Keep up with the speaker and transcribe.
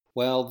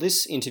Well,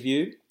 this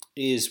interview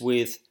is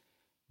with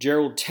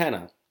Gerald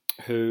Tanner,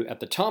 who at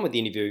the time of the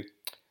interview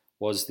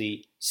was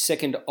the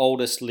second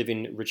oldest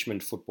living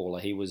Richmond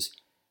footballer. He was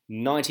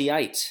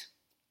 98.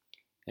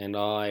 And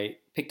I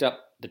picked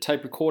up the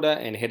tape recorder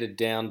and headed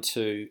down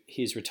to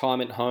his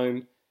retirement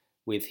home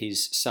with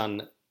his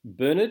son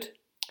Bernard.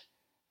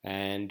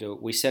 And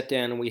we sat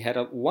down and we had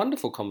a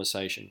wonderful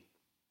conversation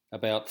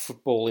about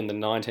football in the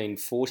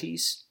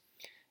 1940s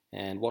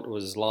and what it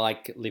was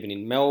like living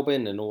in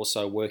Melbourne and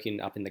also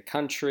working up in the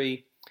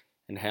country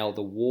and how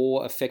the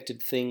war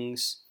affected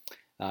things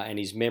and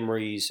his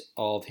memories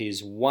of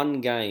his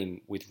one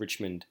game with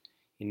Richmond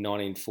in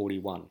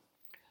 1941.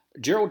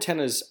 Gerald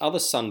Tanner's other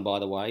son, by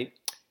the way,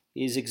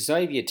 is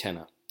Xavier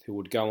Tanner, who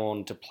would go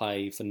on to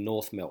play for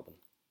North Melbourne.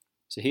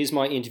 So here's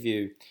my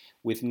interview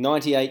with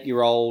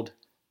 98-year-old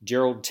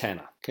Gerald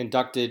Tanner,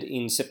 conducted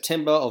in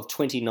September of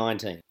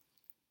 2019.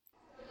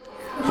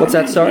 What's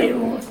that, sorry?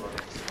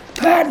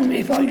 Pardon me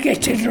if I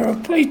get you to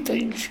repeat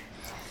things.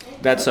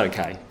 That's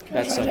okay.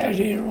 I don't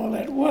hear all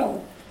that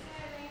well.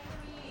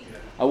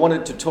 I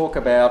wanted to talk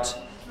about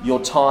your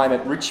time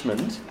at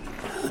Richmond.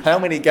 How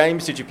many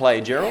games did you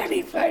play, Gerald? I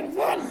only played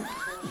one.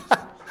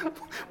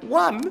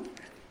 One?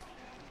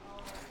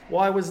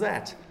 Why was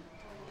that?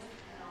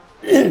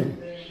 Because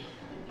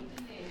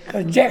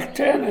Jack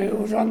Turner, who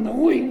was on the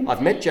wing,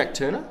 I've met Jack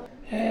Turner.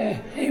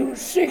 he was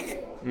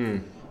sick.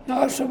 And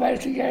I was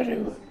supposed to go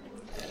to...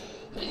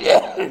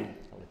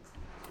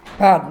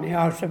 Pardon me,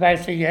 I was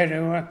supposed to go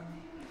to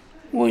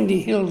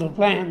Windy Hill to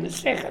play in the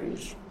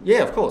seconds.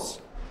 Yeah, of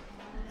course.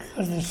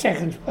 Because the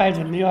seconds played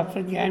in the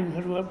Oxford game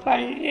because we were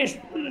playing at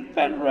Essendon at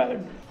Punt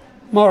Road.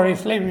 Maury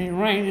Fleming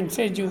rang and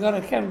said, "You've got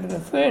to come to the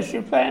first,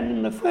 you're playing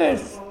in the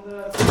first."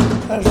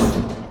 Because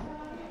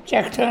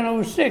Jack Turner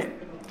was sick.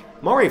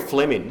 Maury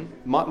Fleming,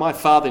 my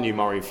father knew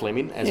Maury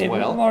Fleming as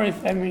well. Maury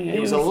Fleming. He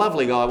was a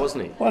lovely guy,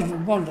 wasn't he? Was a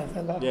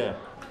wonderful. Yeah.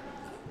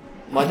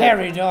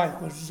 Harry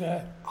Dyke was...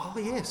 oh,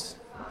 yes.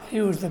 He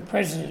was the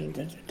president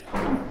at the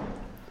time.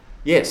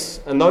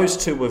 Yes, and those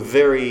two were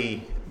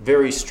very,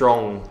 very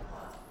strong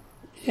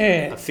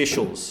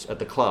officials at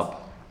the club.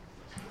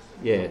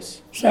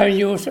 Yes. So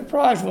you were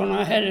surprised when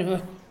I had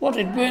it. What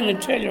did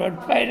Bernard tell you?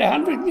 I'd played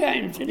 100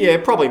 games. Yeah,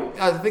 probably.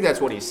 I think that's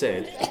what he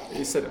said.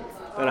 He said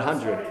about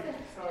 100.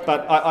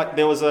 But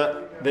there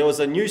was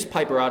a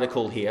newspaper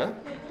article here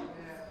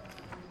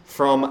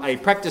from a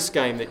practice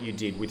game that you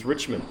did with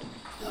Richmond.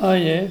 Oh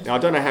yeah. Now I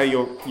don't know how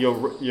you're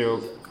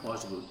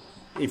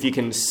if you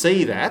can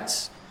see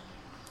that.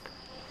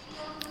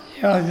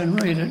 Yeah, I can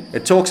read it.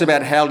 It talks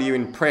about how you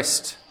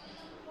impressed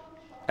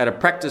at a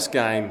practice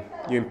game.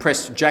 You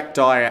impressed Jack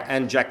Dyer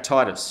and Jack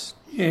Titus.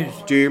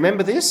 Yes. Do you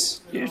remember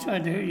this? Yes, I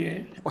do,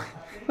 yes.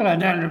 But I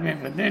don't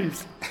remember them.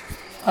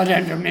 I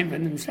don't remember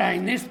them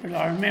saying this, but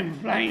I remember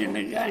playing in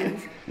the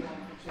games.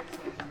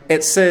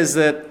 It says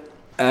that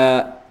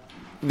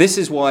this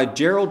is why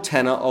Gerald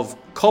Tanner of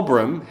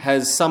Cobram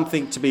has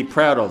something to be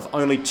proud of.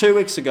 Only 2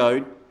 weeks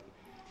ago,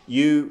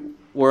 you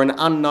were an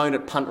unknown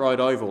at Punt Road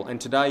Oval, and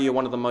today you're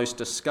one of the most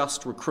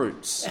discussed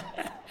recruits.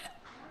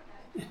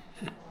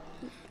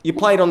 You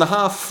played on the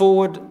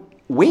half-forward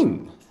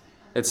wing,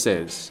 it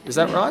says. Is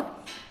that right?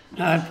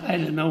 No, I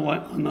played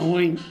on the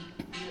wing.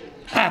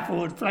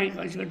 Half-forward flank,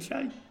 I should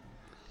say.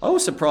 I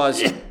was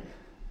surprised.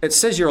 It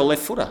says you're a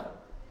left-footer.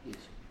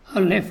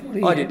 On left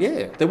footer, I did,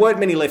 yeah. There weren't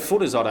many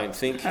left-footers, I don't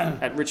think,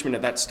 at Richmond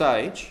at that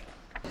stage.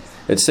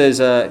 It says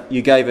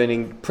you gave an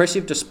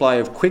impressive display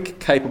of quick,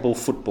 capable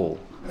football,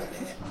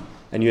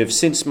 and you have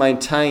since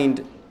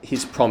maintained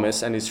his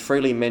promise and is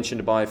freely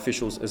mentioned by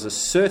officials as a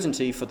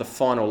certainty for the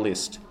final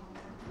list.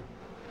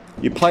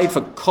 You played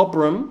for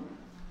Cobram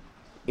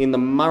in the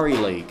Murray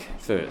League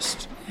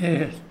first.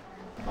 Yes.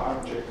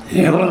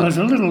 Yeah, well, there's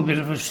a little bit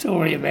of a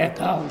story about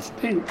the whole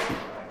stint.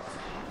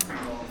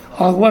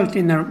 I worked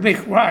in the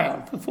Vic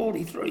Rail for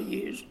 43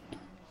 years.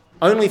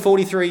 Only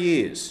 43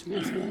 years?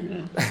 Yes, I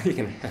know. You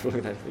can have a look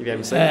at that if you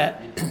haven't seen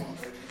it.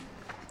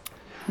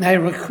 They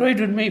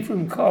recruited me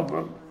from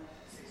Cobram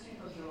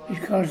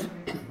because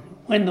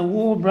when the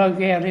war broke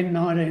out in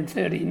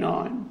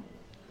 1939,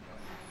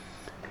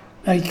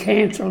 they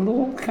cancelled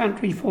all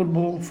country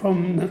football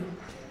from the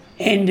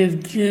end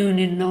of June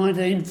in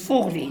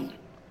 1940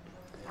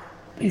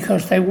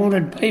 because they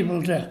wanted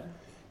people to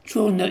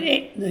join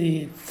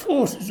the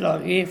forces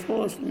like Air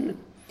Force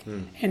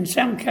and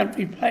some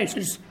country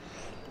places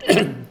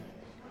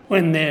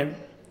when their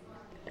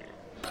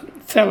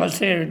fellas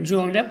there had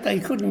joined up, they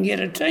couldn't get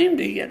a team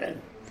together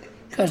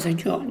because they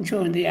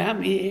joined the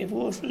Army, Air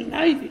Force and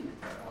Navy.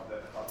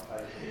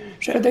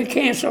 So they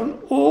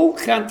cancelled all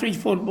country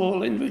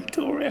football in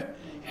Victoria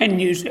and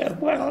New South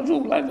Wales,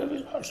 all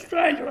over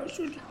Australia, I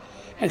should say,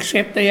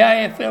 except the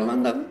AFL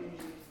and the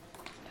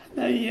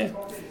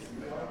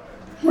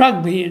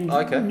rugby in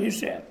New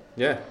South.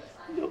 Yeah.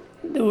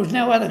 There was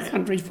no other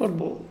country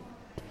football.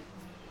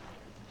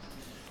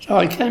 So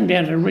I came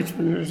down to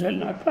Richmond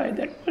and I played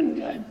that one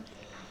game.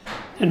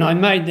 And I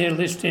made their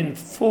list in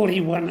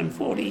 41 and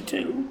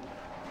 42.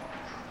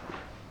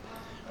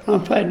 I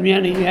played my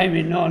only game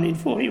in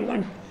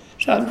 1941.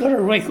 So I've got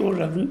a record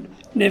of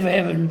never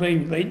having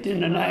been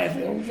beaten in an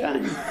AFL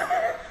game.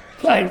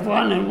 Played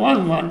one and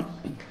won one.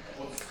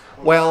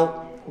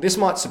 Well, this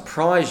might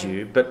surprise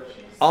you, but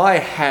I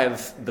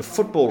have the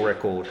football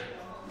record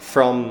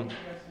from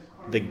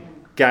the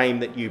game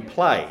that you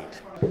played.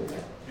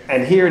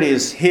 And here it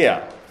is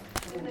here.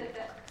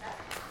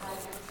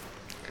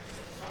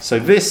 So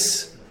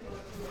this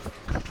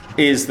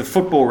is the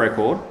football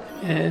record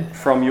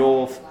from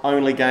your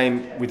only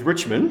game with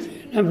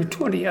Richmond. Number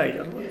 28,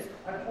 I believe.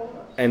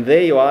 And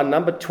there you are,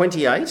 number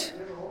 28.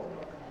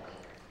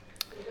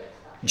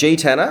 G.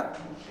 Tanner.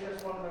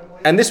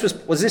 And this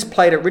was this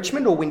played at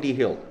Richmond or Windy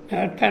Hill?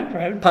 At Punt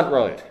Road. Punt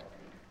Road.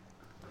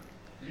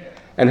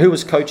 And who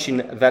was coaching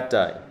that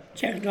day?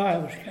 Jack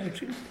Dyer was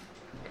coaching.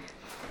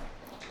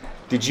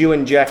 Did you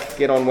and Jack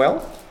get on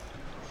well?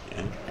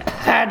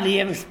 Hardly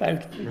ever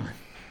spoke to him.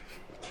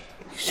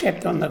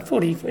 Except on the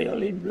footy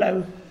field, he'd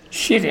blow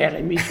shit out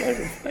of me, so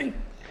to speak.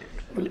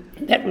 Well,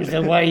 that was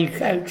the way he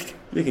coached.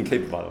 You can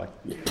keep it, by the way.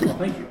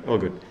 Thank you. All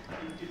good.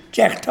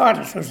 Jack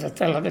Titus was the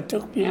fella that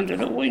took me under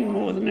the wing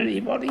more than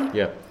anybody.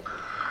 Yeah.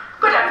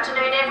 Good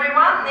afternoon,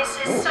 everyone. This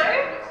is Sue.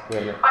 I'd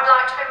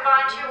like to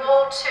invite you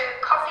all to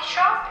Coffee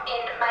Shop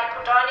in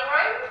Maple Dining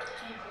Room.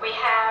 We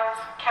have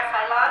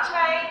cafe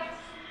latte,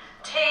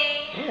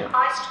 tea,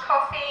 iced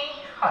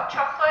coffee, hot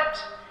chocolate,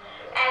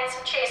 and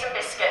some cheese and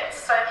biscuits.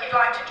 So if you'd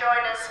like to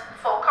join us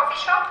for Coffee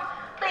Shop,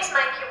 please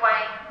make your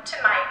way to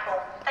Maple.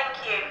 Thank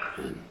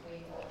you.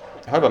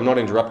 I hope I'm not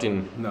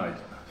interrupting. No.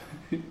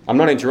 I'm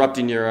not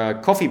interrupting your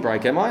coffee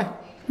break, am I?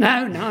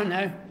 No.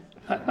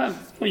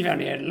 We've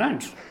only had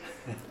lunch.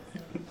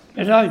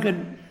 But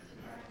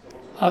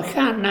I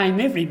can't name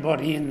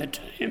everybody in the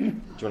team. Do you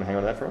want to hang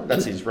on to that for a while?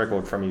 That's his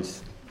record from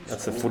his.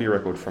 That's the footy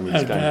record from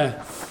his game.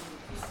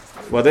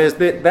 Well,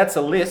 that's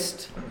a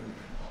list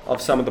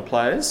of some of the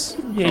players.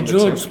 Yeah,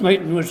 George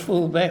Smeaton was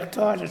full back,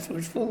 Titus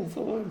was full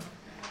forward.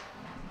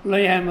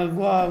 Leo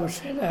Maguire was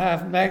centre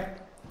half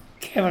back,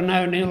 Kevin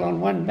O'Neill on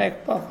one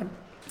back pocket,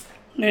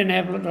 Len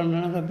Ablett on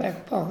another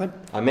back pocket.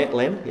 I met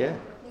Len, yeah.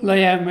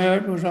 Leo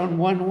Merritt was on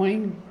one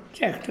wing,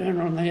 Jack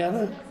Turner on the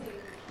other.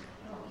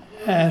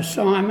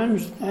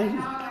 Simons.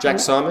 Jack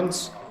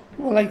Simons.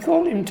 Well, they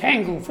called him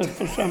Tangle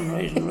for some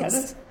reason or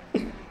other.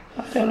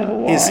 I don't know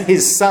why.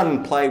 His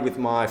son played with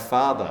my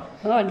father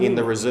I knew. in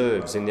the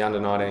reserves in the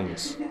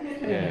under-19s.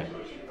 Yeah.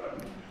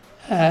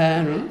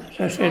 And as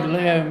I said,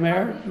 Leo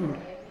Merritt.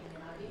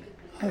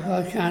 And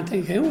I can't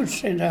think who was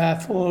centre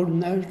half forward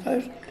in those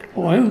days.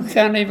 Or who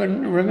can't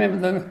even remember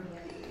the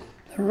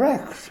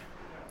rucks.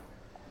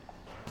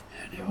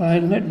 Anyway,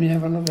 let me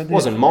have a look at this.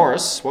 Wasn't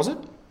Morris, was it?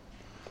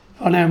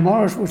 Oh no,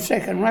 Morris was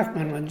second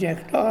ruckman with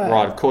Jack Dyer.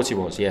 Right, of course he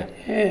was, yeah.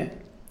 Yeah.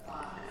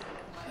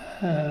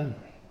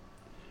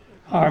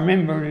 I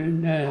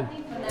remember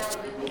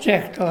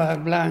Jack Dyer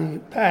blowing,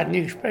 pardon the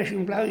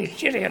expression, blowing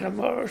shit out of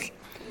Morris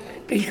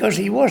because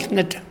he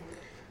wasn't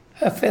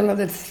a fella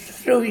that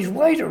threw his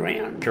weight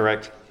around.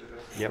 Correct.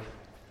 Yep.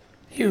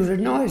 He was a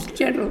nice,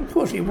 gentle, of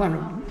course he won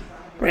a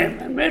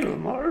Brownlow medal,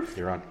 Morris.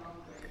 You're right.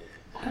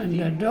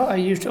 And Dyer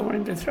used to want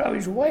him to throw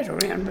his weight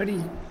around, but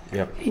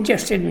Yep. he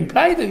just didn't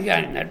play the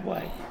game that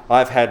way.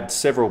 I've had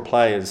several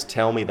players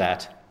tell me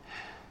that.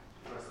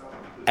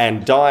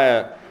 And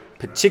Dyer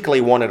particularly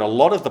wanted a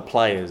lot of the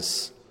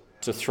players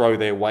to throw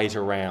their weight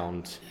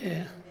around,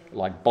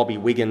 like Bobby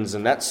Wiggins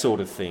and that sort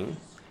of thing.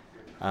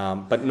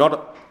 But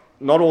not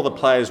all the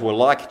players were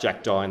like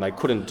Jack Dyer and they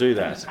couldn't do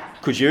that.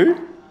 Could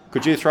you?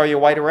 Could you throw your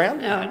weight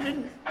around? No, I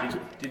didn't.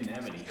 Didn't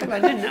have any. Well, I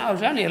didn't. I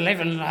was only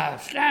 11 and a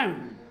half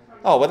stone.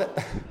 Oh,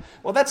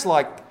 well, that's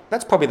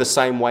probably the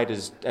same weight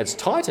as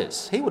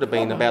Titus. He would have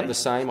been about the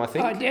same, I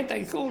think. I did.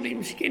 They called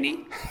him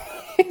skinny.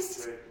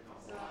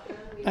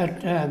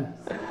 But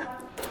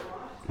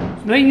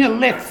being a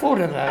left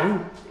footer,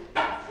 though,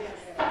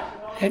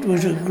 it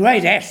was a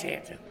great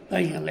asset,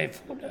 being a left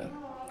footer.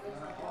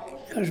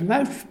 Because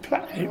most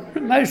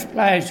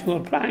players who were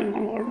playing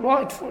on were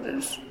right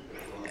footers,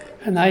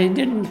 and they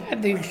didn't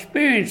have the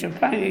experience of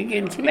playing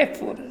against left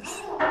footers.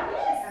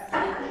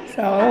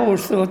 So I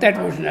always thought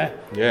that was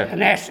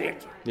an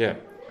asset. Yeah.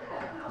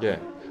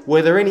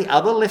 Were there any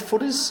other left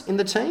footers in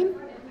the team?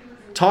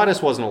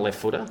 Titus wasn't a left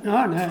footer.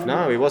 No.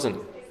 No, he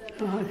wasn't.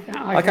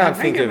 I can't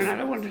think of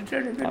another one to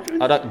tell you the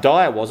truth.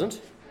 Dyer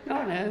wasn't. No.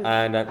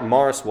 And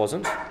Morris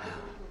wasn't.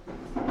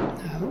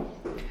 No.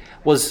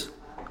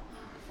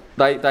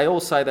 They all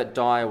say that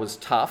Dyer was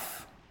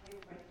tough.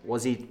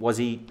 Was he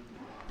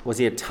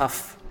a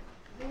tough?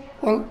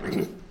 Well,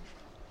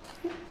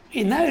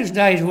 in those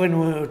days when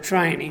we were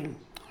training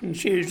on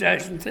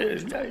Tuesdays and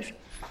Thursdays,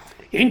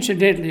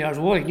 incidentally, I was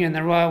working in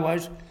the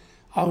railways.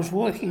 I was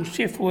working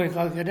shift work.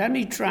 I could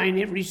only train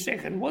every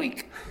second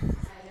week,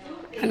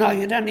 and I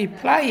could only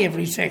play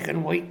every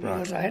second week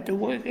because I had to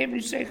work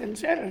every second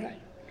Saturday.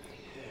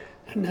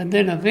 And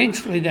then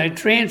eventually they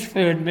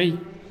transferred me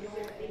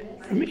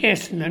from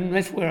Essendon.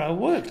 That's where I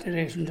worked at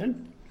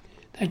Essendon.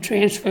 They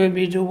transferred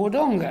me to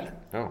Wodonga.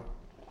 Oh.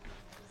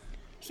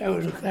 So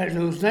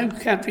there was no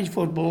country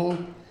football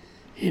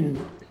in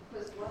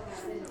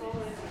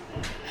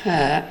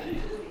the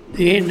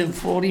end of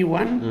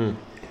 41.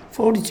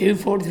 42,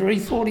 43,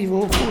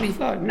 44,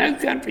 45. No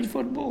country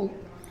football.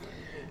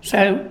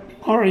 So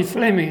Maury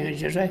Fleming,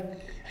 as you say,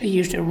 he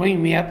used to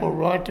ring me up or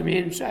write to me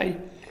and say,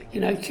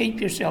 keep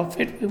yourself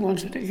fit, we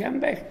want you to come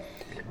back.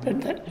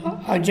 But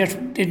I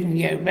just didn't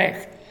go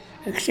back,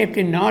 except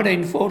in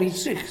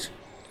 1946.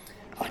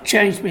 I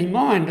changed my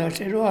mind. I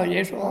said, oh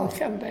yes, well, I'll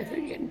come back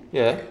again.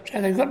 Yeah.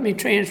 So they got me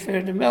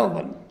transferred to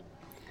Melbourne.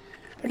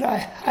 But I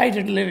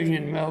hated living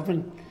in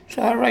Melbourne,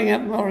 so I rang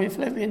up Maury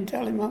Fleming and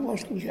told him I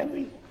wasn't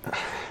coming.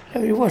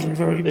 So he wasn't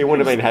very pleased. He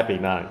wouldn't have been happy,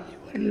 no.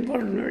 He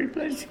wasn't very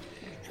pleased,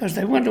 because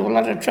they went to a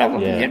lot of trouble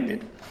to get me.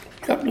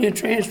 Got me a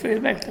transfer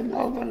back to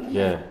Melbourne.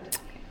 Yeah.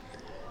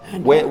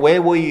 And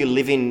where were you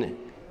living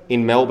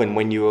in Melbourne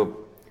when you were...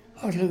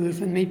 I was living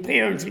with my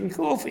parents in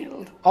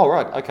Caulfield. Oh,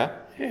 right, okay.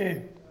 Yeah.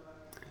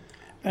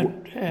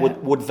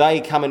 But, would they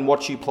come and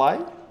watch you play?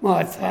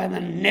 My father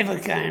never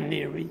came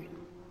near me.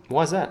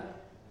 Why is that?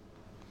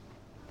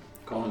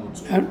 Collingwood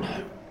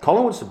supporter.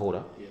 Collingwood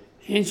supporter? Yeah.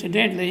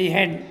 Incidentally, he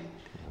had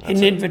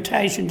an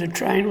invitation to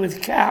train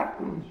with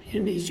Carlton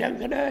in his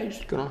younger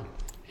days. Good on.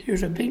 He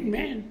was a big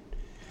man.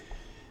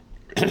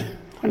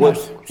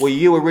 Were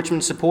you a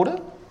Richmond supporter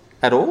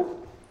at all?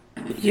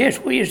 Yes,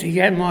 we used to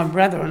go, my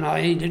brother and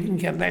I. He didn't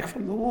come back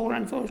from the war,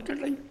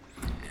 unfortunately.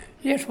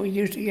 Yes, we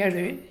used to go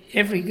to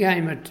every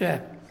game at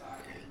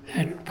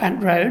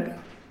Punt Road.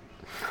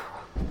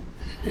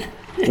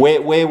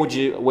 Where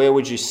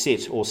would you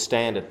sit or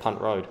stand at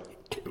Punt Road?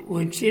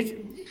 We'd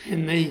sit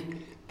in the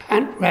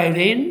Punt Road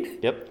end.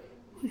 Yep.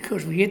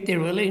 Because we get there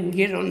early and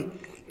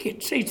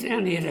get seats. They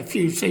only had a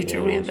few seats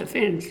around the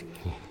fence,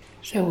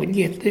 so we'd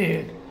get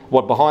there.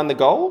 What, behind the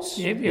goals?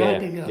 Yeah,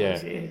 behind the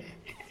goals. Yeah.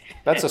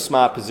 That's a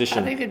smart position.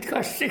 I think it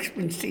cost 6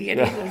 to get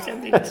in or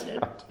something like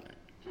that.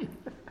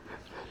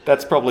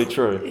 That's probably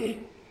true.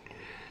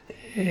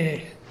 Yeah.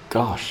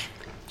 Gosh.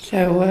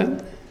 So,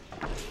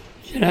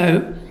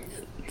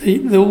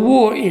 the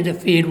war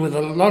interfered with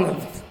a lot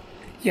of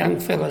young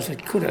fellas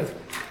that could have.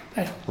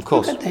 But of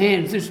course. Look at the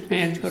hands. This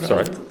man's got.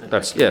 Sorry,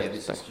 this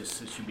is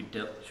just should be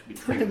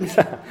treated.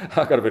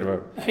 I got a bit of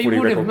a. He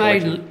would have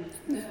made.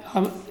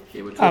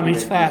 I'm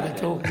his father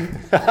talking.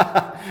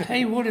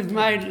 He would have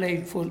made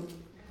leg football,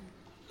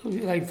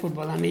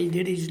 and he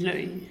did his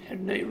knee,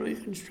 had knee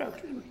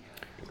reconstruction.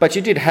 But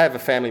you did have a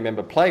family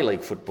member play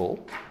league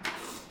football.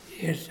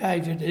 Yes,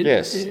 David did.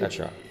 Yes, that's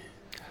right.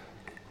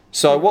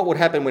 So what would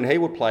happen when he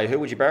would play? Who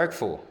would you barrack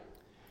for?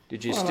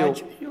 Did you still...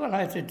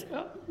 I had to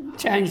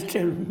change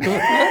to...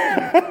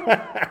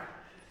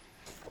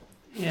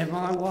 Yeah,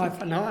 my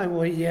wife and I,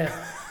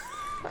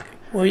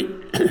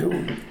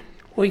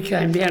 we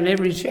came down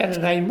every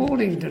Saturday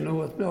morning to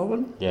North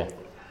Melbourne. Yeah.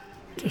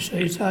 To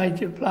see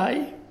Sage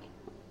play.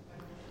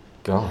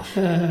 Gosh.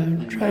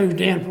 Drove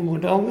down from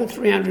Wodonga,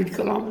 300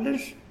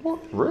 kilometres. What?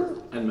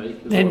 Really? And me.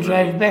 Then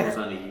drove back. I was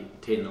only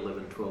 10,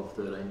 11, 12,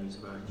 13 years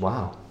of age.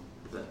 Wow.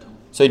 At that time.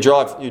 So you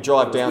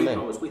drive down there?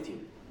 I was with you.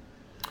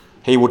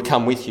 He would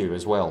come with you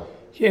as well?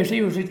 Yes,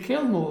 he was at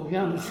Kilmore.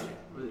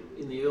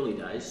 In the early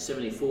days,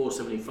 74,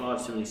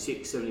 75,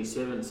 76,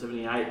 77,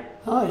 78,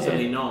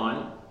 79.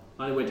 I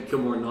only went to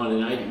Kilmore in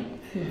 1980.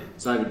 Yeah.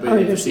 So he'd been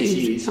there for 6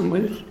 years. Come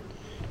with us.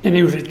 Then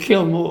he was at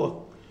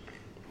Kilmore.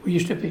 We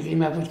used to pick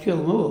him up at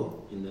Kilmore.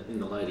 In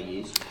the later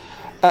years.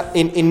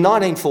 In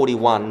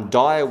 1941,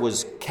 Dyer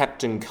was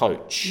captain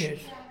coach. Yes.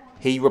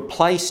 He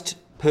replaced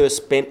Perce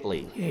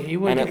Bentley. Yeah, he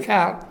went to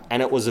Carlton.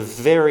 And it was a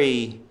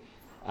very,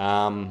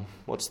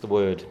 what's the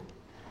word?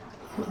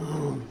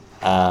 No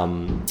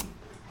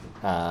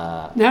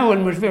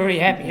one was very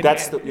happy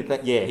about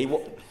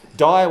it.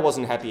 Dyer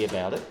wasn't happy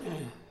about it. Yeah.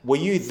 Were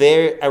you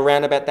there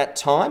around about that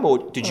time, or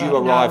did you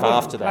arrive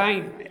after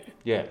that?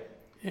 Yeah.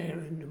 Yeah,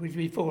 it was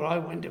before I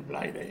went to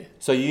play there.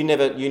 So you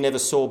never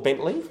saw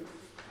Bentley?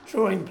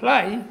 Saw him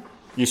play.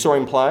 You saw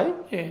him play?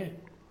 Yeah.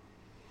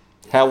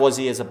 How was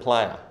he as a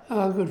player?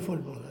 Oh, good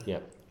footballer. Yeah.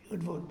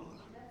 Good footballer.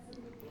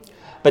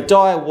 But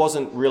Dyer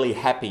wasn't really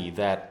happy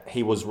that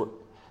he was...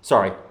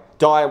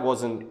 Dyer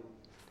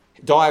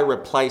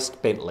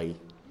replaced Bentley.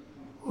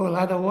 Well,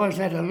 otherwise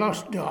they'd have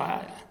lost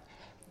Dyer.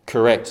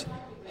 Correct.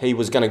 He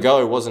was going to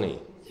go, wasn't he?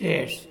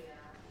 Yes.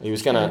 He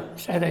was going to...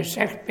 So they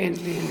sacked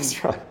Bentley and...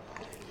 That's right.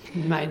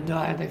 Made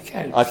Dyer the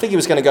coach. I think he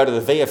was going to go to the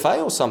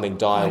VFA or something,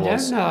 Dyer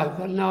was. I don't know, I've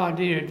got no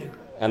idea.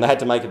 And they had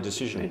to make a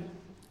decision.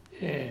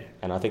 Yeah.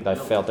 And I think they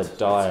felt that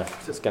Dyer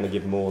was going to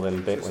give more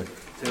than Bentley.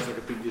 Sounds like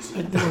a big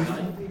decision.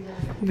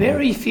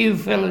 Very few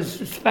fellas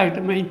spoke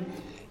to me.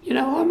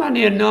 I'm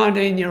only a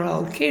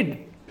 19-year-old kid.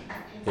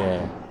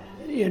 Yeah.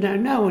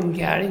 No one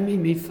guarded me.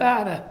 My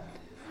father,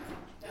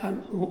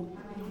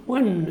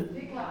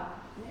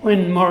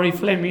 when Maury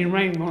Fleming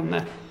rang on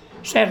the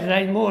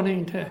Saturday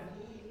morning to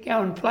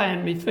go and play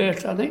on me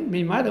first, I think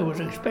my mother was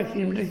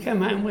expecting him to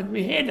come home with my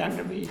head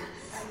under me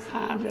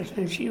arms,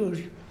 and she was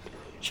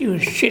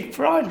shit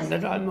frightened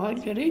that I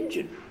might get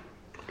injured.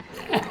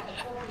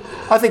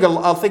 I think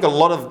a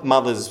lot of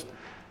mothers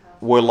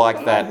were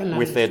like that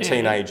with their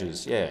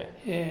teenagers. Yeah.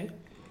 Yeah,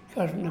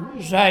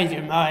 because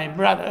Xavier, my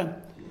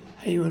brother,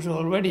 he was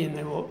already in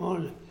the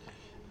war.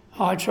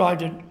 I tried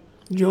to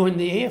join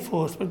the Air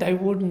Force, but they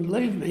wouldn't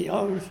leave me.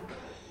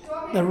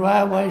 The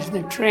railways,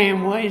 the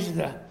tramways,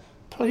 the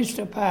police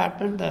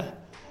department, and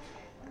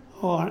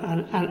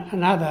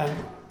other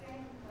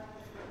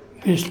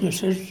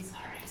businesses,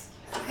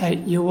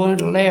 you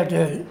weren't allowed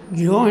to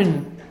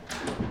join.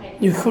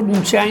 You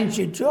couldn't change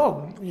your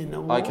job in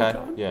the wartime.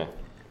 Okay, yeah.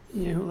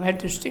 You had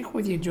to stick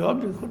with your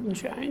job, you couldn't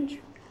change.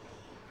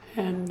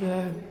 And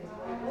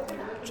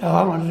so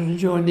I wanted to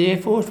join the Air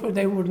Force, but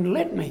they wouldn't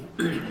let me.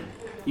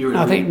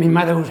 I think my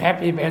mother was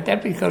happy about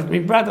that because my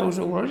brother was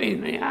already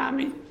in the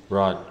army.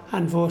 Right.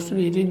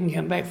 Unfortunately, he didn't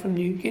come back from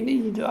New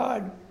Guinea, he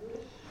died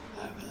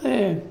over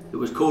there. It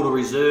was called a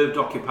reserved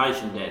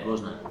occupation, Dad,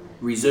 wasn't it?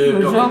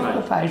 Reserved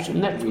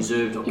occupation. That's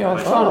reserved occupation. Yeah, I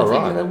was trying to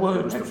think of the word.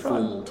 It was the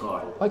formal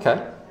title.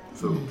 Okay.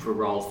 For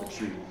roles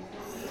that you...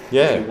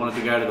 Yeah. If you wanted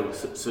to go to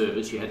the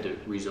service, you had to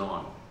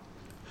resign.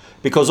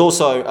 Because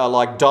also,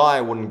 like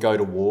Dyer wouldn't go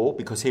to war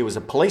because he was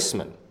a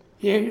policeman.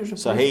 Yeah, he was a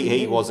so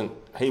policeman.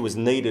 he was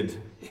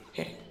needed,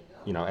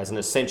 as an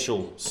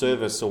essential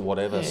service or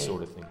whatever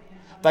sort of thing.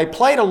 They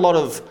played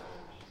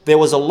there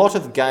was a lot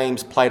of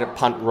games played at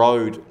Punt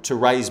Road to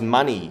raise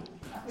money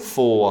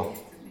for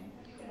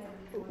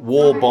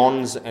war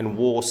bonds and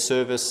war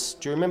service.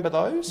 Do you remember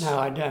those? No,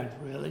 I don't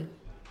really.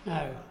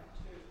 No,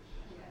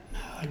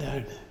 I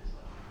don't.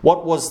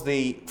 What was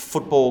the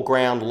football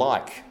ground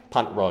like,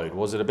 Punt Road?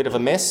 Was it a bit of a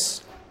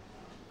mess?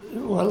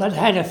 Well, it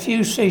had a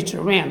few seats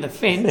around the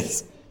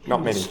fence.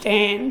 Not many.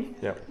 Stand.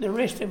 Yep. The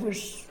rest of it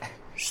was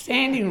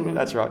standing room.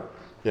 That's right.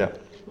 Yeah.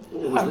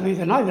 I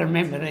can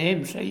remember the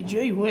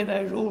MCG where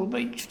those all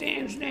big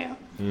stands now.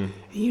 Mm.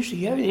 It used to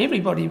go,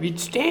 everybody would be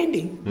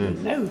standing.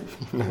 No,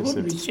 they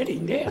wouldn't be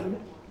sitting down.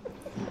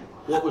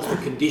 What was the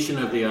condition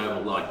of the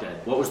oval like,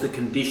 Dad? What was the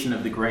condition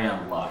of the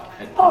ground like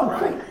at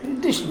the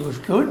condition was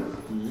good.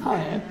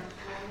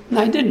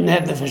 They didn't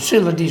have the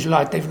facilities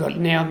like they've got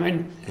now. I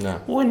mean,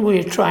 when we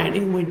were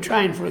training, we'd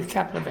train for a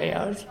couple of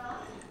hours,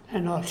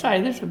 and I'll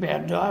say this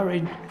about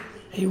Dyer,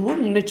 he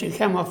wouldn't let you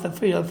come off the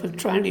field for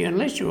training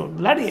unless you were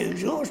bloody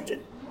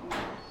exhausted.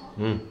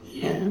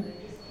 He'd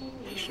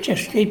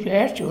just keep you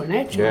at you and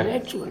at you and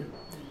at you and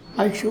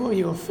make sure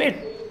you were fit.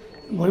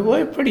 We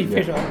were pretty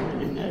fit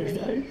in those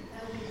days.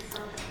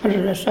 But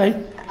as I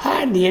say,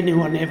 hardly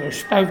anyone ever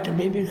spoke to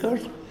me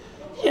because,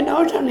 I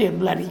was only a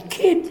bloody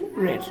kid,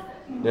 Rhett.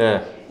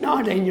 Yeah.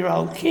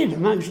 19-year-old kid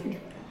amongst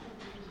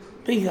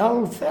big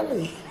old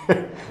fellas.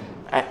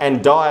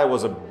 And Dyer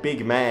was a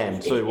big man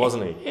too,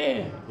 wasn't he?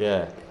 Yeah.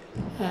 Yeah.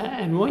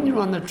 And when you're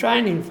on the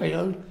training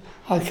field,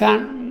 I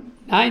can't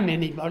name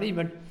anybody,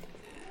 but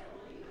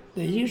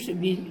there used to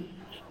be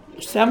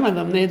some of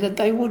them there that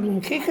they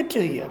wouldn't kick it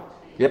to you.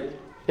 Yep.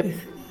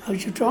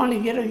 Because you're trying to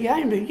get a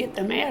game to get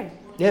them out.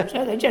 Yeah.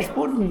 So they just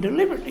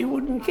deliberately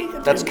wouldn't kick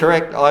it. That's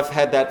correct. I've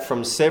had that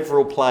from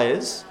several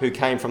players who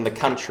came from the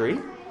country.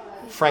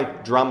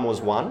 Frank Drum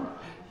was one,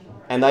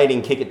 and they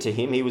didn't kick it to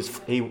him. He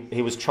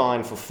was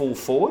trying for full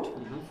forward,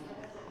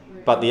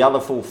 but the other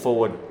full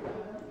forward,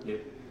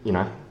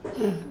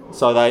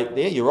 So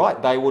you're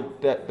right.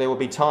 There would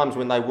be times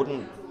when they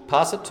wouldn't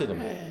pass it to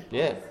them.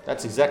 Yeah,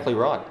 that's exactly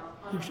right.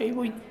 You see,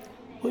 we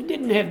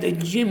didn't have the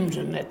gyms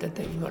and that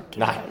they've got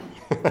today.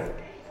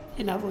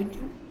 No. We'd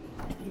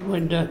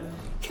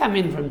come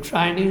in from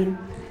training,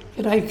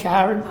 g'day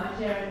Karen.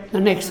 The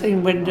next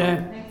thing we'd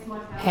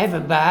have a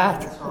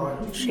bath, or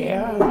a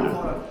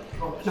shower,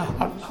 and a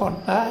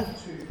hot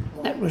bath.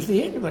 That was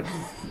the end of it.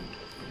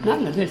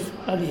 None of this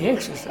bloody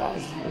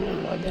exercise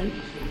like that.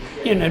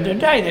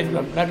 Today they've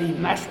got bloody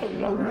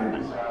muscles on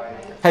them.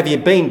 Have you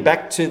been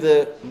back to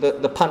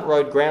the Punt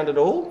Road ground at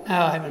all? No,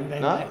 I haven't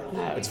been back.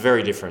 No. It's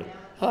very different.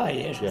 Oh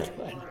yes, it's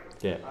great.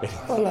 Yeah.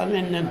 Well, I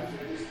mean,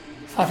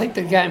 I think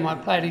the game I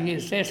played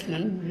against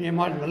Essendon, you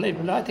mightn't believe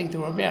it, I think there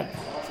were about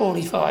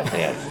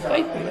 45,000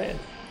 people there.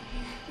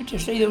 But you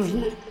see, there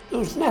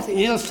was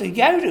nothing else to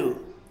go to.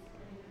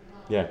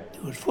 Yeah.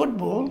 There was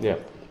football. Yeah.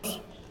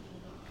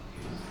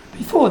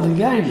 Before the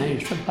game, they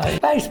used to play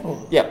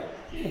baseball. Yeah.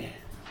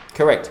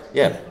 Correct.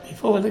 Yeah.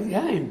 Before the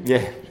game.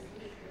 Yeah.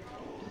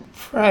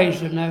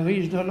 Fraser, no,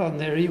 he's not on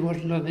there. He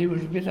wasn't on. He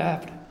was a bit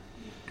after.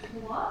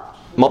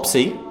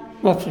 Mopsy.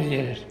 Mopsy,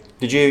 yes.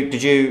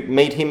 Did you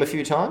meet him a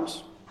few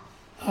times?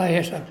 Oh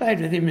yes, I played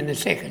with him in the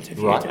seconds a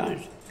few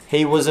times.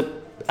 He was a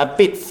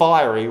bit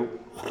fiery.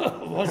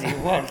 Was he?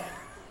 What?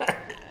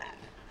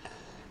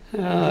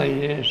 Oh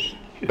yes.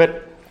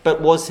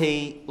 But was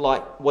he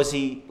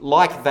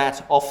like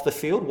that off the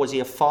field? Was he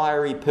a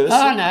fiery person?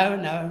 Oh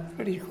no,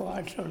 pretty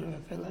quiet sort of a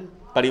fellow.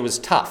 But he was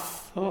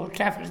tough. Oh,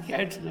 tough as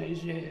goat's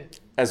knees, yeah.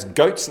 As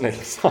goat's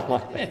knees, I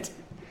like that.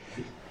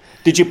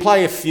 Did you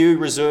play a few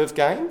reserve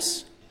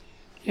games?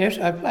 Yes,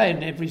 I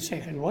played every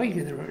second week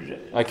in the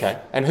reserve. Okay.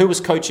 And who was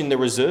coaching the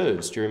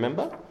reserves? Do you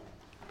remember?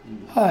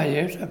 Oh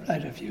yes, I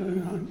played a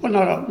few. Well,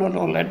 not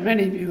all that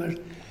many because.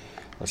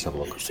 Let's have a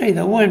look. See,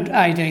 there weren't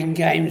 18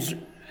 games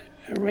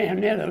around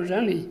now. There was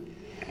only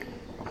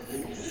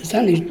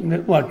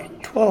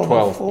 12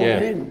 or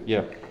 14.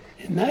 Yeah.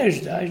 In those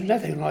days,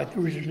 nothing like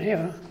there is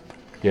now.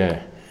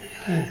 Yeah.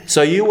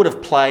 So you would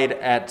have played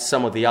at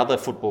some of the other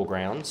football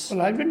grounds?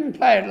 Well, I didn't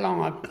play it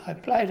long. I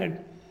played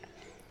it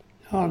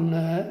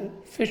on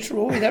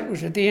Fitzroy. That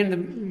was at the end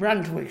of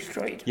Brunswick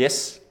Street.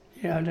 Yes.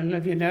 Yeah, I don't know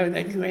if you know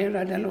that ground.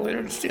 I don't know whether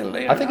it's still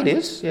there. I think it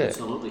is, yeah.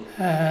 Absolutely.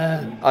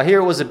 I hear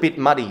it was a bit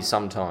muddy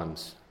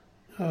sometimes.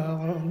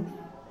 Well,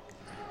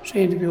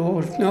 seemed to be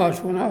always nice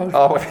when I was.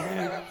 Oh,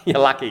 you're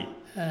lucky.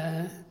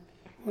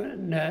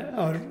 When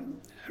I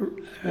was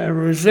a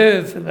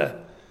reserve for the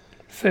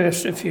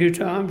first a few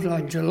times,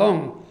 like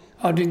Geelong.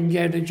 I didn't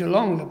go to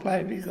Geelong to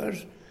play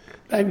because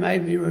they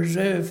made me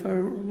reserve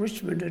for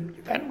Richmond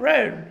at Punt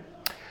Road.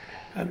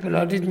 But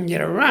I didn't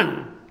get a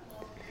run.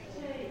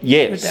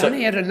 Yeah. But they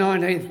only had a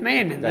 19th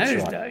man in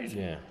those days.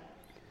 Yeah.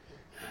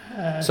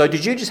 So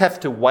did you just have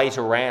to wait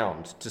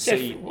around to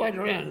see? Just wait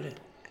around.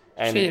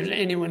 And see if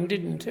anyone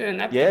didn't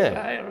turn up to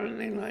play or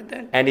anything like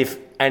that. And if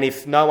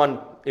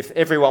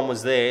everyone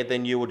was there,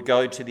 then you would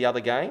go to the other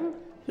game?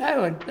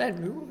 No,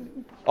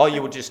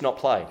 you would just not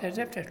play? They'd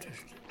have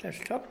to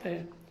stop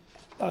there.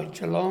 Like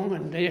Geelong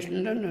and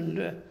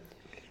Essendon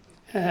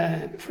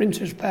and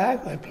Princes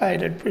Park. I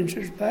played at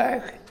Princes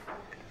Park.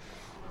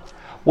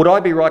 Would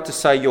I be right to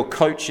say your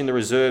coach in the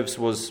reserves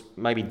was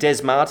maybe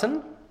Des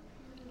Martin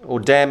or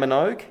Dan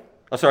Minogue?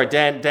 Oh, sorry,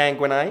 Dan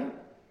Gwinnane?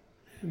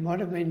 It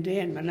might have been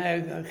Dan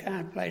Minogue. I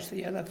can't place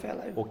the other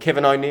fellow. Or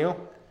Kevin O'Neill?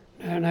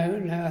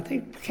 No. I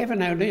think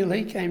Kevin O'Neill,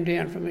 he came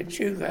down from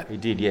Echuca. He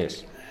did,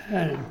 yes.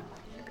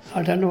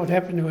 I don't know what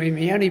happened to him.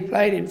 He only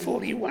played in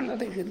 41, I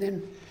think, and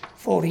then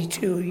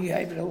 42 he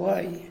gave it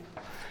away.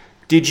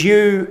 Did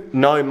you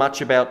know much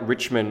about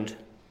Richmond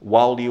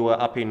while you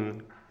were up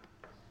in,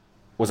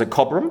 was it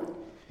Cobram,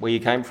 where you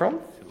came from?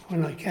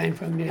 When I came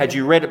from there. Had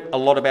you read a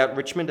lot about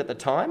Richmond at the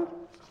time?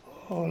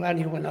 Well,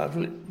 only when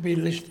I'd be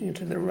listening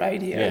to the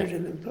radios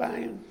and them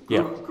playing.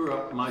 Grew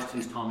up most of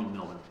his time in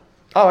Melbourne.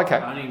 Oh, okay.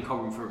 Only in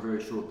Cobram for a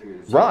very short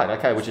period of time. Right,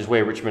 okay, which is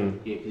where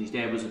Richmond... Yeah, because his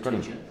dad was a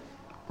teacher.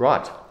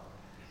 Right.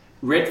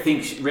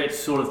 Rhett's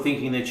sort of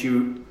thinking that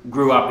you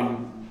grew up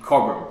in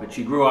Cobram, but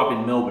you grew up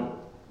in Melbourne.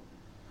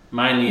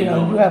 Mainly in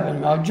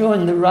Melbourne. I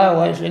joined the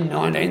Railways in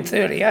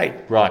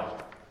 1938. Right.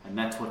 And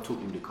that's what took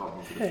him to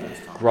Cobram for the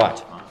first time.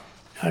 Right.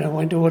 And I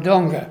went to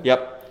Wodonga.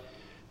 Yep.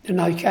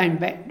 Then I came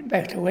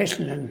back to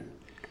Essendon.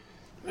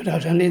 But I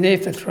was only there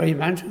for 3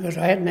 months because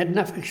I hadn't had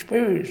enough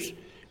experience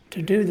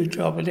to do the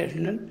job at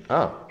Essendon.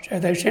 Oh. So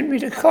they sent me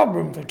to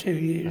Cobram for 2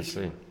 years.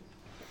 I see.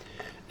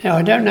 Now,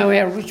 I don't know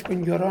how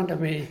Richmond got onto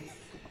me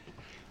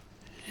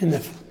in the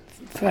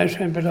first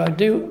one, but I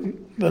do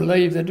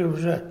believe that there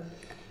was a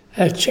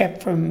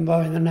chap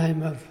by the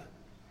name of...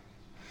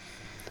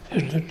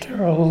 Isn't it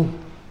terrible?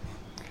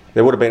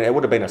 It would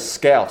have been a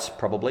scout,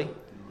 probably.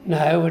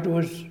 No, it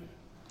was...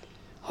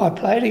 I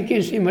played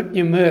against him at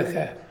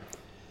Numurkah.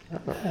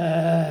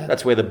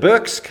 That's where the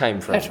Burkes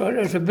came from. That's what it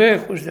was. The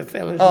Burke was the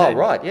fella's Oh, name.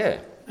 right, yeah.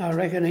 I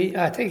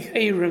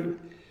reckon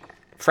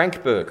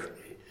Frank Burke.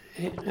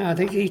 I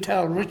think he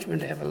told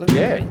Richmond to have a look at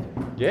Yeah, me.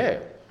 yeah.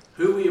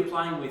 Who were you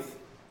playing with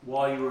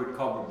while you were at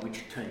Cobram?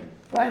 Which team?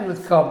 Playing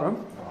with Cobram.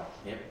 Right.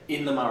 Yep.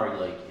 In the Murray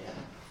League,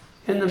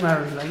 yeah. In the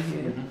Murray League,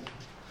 yeah.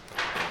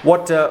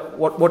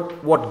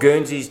 Mm-hmm. What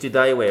Guernseys did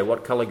they wear?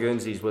 What colour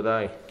Guernseys were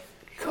they?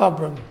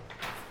 Cobram.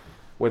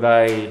 Were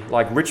they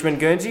like Richmond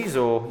Guernseys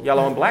or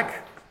yellow and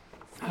black?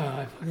 Oh,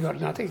 I've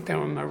forgotten. I think they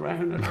were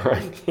maroon.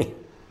 Right.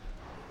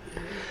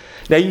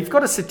 Now you've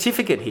got a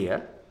certificate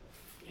here.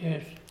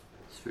 Yes.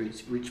 It's for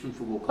Richmond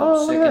Football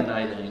Club, second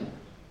 18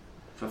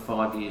 for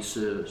 5 years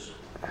service.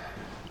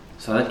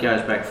 So that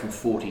goes back from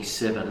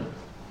 47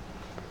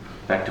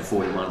 back to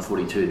 41,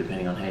 42,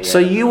 depending on how you... So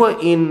you were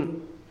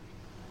in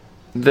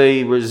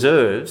the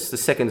reserves, the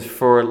seconds,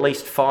 for at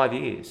least 5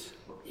 years?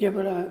 Yeah,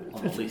 but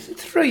for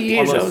 3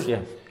 years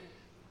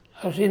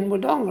I was in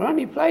Wodonga. I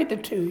only played the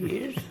 2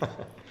 years.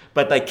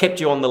 But they kept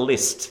you on the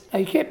list?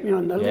 They kept me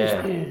on the list,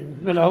 yeah.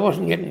 But I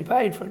wasn't getting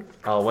paid for it.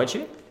 Oh, weren't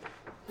you?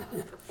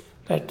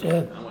 But,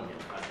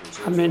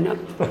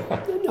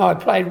 I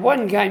played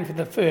one game for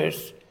the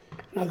first,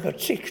 and I got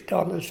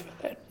 $6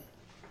 for that.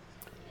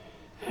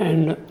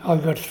 And I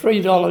got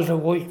 $3 a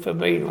week for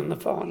being on the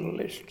final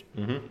list.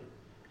 Mm-hmm.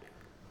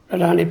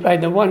 But I only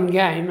played the one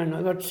game, and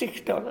I got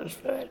 $6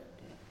 for that.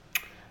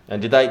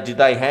 And did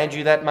they hand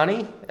you that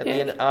money at the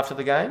end after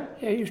the game?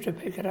 Yeah, I used to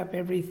pick it up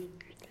every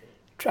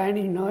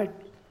training night.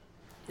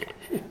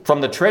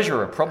 From the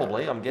treasurer,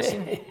 probably, I'm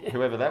guessing,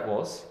 whoever that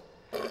was.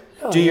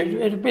 Oh,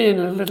 it'd be in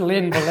a little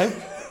envelope.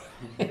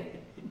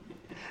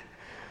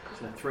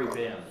 So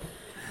 £3.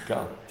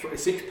 Go.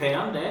 £6,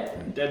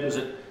 Dad? Dad, was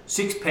it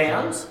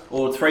 £6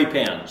 or £3?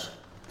 £3.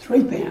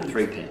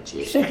 £3,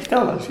 yeah.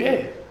 $6, yeah.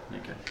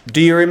 Okay.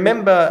 Do you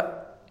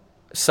remember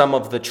some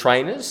of the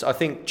trainers? I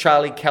think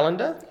Charlie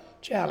Callender?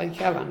 Charlie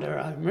Callender.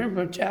 I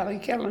remember Charlie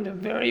Callender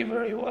very,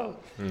 very well.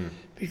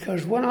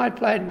 Because when I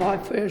played my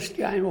first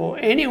game, or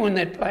anyone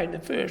that played the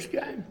first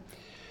game,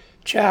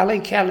 Charlie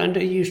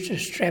Callender used to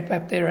strap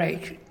up their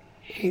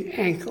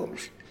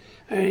ankles.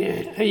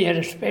 He had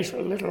a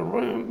special little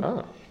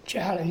room,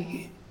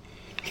 Charlie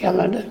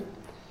Callender.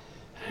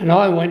 And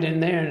I went in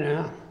there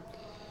and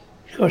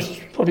Of course,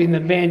 putting the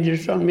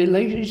bandages on my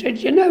legs. He said,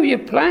 "You know you're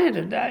playing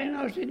today?" And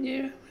I said,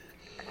 "Yeah."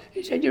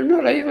 He said, "You're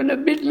not even a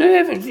bit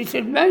nervous." He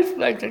said, "Most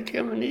blokes that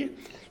come in here,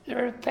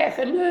 they're a pack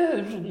of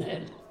nerves and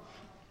that."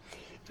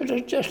 But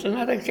it's just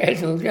another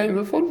casual game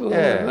of football.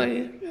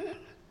 Yeah.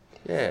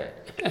 Yeah.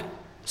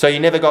 So you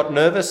never got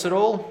nervous at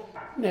all?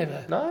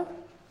 Never. No?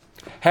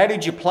 How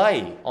did you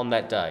play on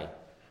that day?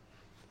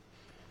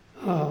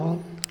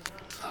 Oh,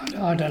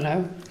 I don't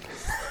know.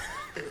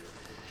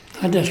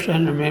 I just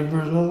don't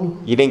remember it all.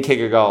 You didn't kick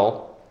a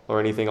goal or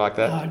anything like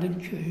that? No, I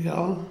didn't kick a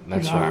goal.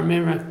 That's but I right.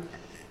 remember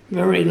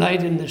very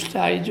late in the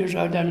stages,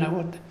 I don't know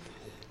what...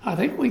 I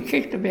think we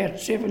kicked about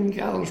 7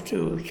 goals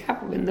to a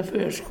couple in the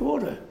first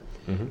quarter.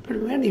 Mm-hmm.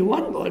 But we only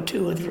won by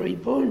 2 or 3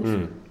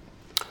 points.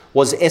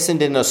 Was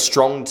Essendon a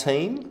strong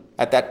team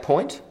at that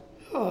point?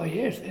 Oh,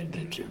 yes, they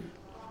did.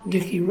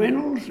 Dickie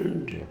Reynolds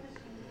and...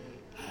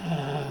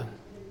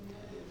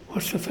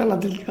 what's the fella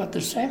that got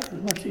the sack?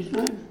 What's his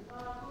name?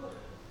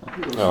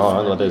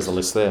 Oh, there's a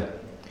list there.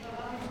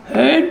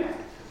 Hurd?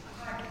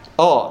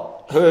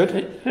 Oh, Hurd?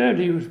 Hurd,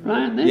 he was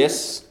playing there.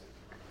 Yes.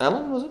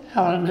 Alan, was it?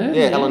 Alan Hurd.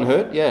 Yeah, Alan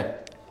Hurd, yeah.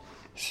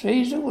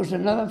 Caesar was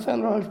another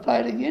fella I was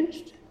played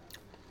against.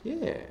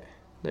 Yeah,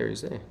 there he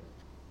is there.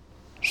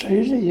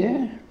 Caesar,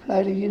 yeah,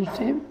 played against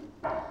him.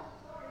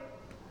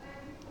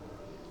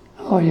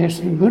 Oh, yes,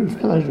 some good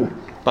fellas.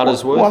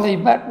 Buttersworth? Wally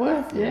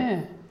Butterworth,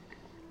 yeah.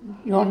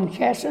 John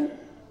Casson,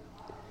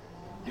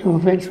 who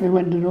eventually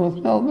went to North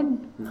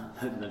Melbourne. No,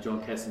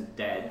 John Casson's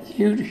dad.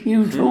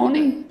 Hugh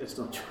Tawney. That's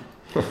not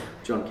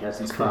John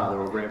Casson's father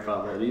or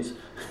grandfather, it is.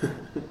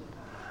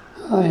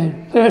 Oh, yeah.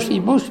 Percy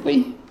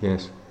Busby.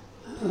 Yes.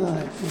 Oh,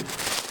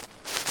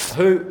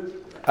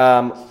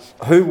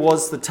 Who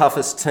was the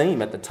toughest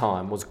team at the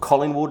time? Was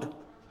Collingwood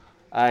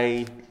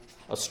a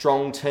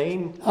strong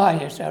team? oh,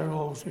 yes, they were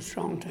always a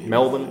strong team.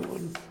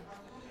 Melbourne?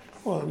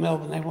 Well,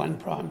 Melbourne, they won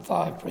 5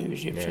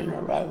 premierships in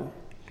a row.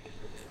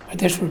 But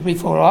this was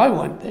before I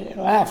went there,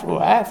 after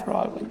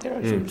I went there,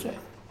 I should say.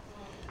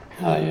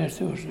 Oh, yes,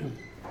 there was...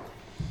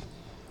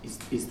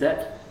 Is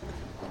that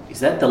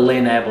the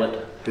Len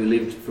Ablett who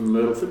lived from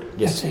Myrtleford?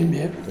 Yes. That's him,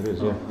 yeah. It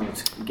is, yeah.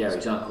 It's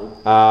Gary's uncle.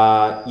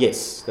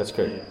 Yes, that's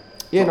correct. Yeah.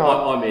 Yeah,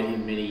 no. I met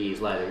him many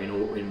years later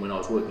when I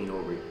was working in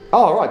Albury.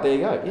 Oh, right, there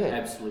you go, yeah.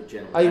 Absolute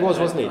gentleman. Oh, he was,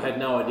 wasn't he? I had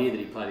no idea that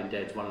he played in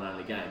Dad's one and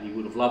only game. He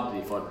would have loved it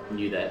if I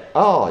knew that.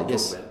 Oh,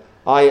 yes.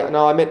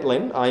 I met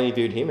Len. I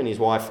interviewed him and his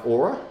wife,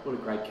 Aura. What a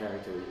great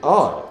character he was.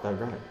 Oh, they're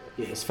great.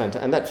 Yeah. It's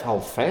fantastic. And that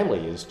whole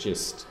family is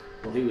just...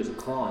 Well, he was a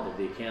client of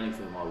the accounting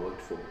firm I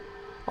worked for.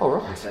 Oh,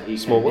 right. So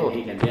Small world.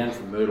 He came down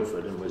from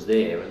Myrtleford and was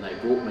there, and they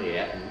brought me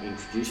out and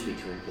introduced me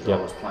to him because I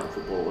was playing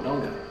football at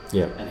Wodonga.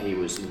 Yeah. And he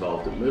was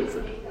involved at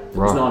Myrtleford. It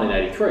Right. was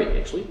 1983,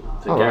 actually.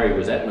 So Oh, Gary right.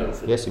 was at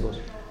Myrtleford. Yes, he was.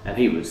 And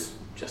he was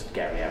just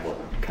Gary Ablett,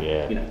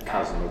 Yeah.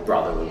 cousin or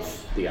brother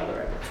of the other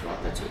Ablets,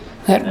 right? That's it.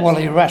 That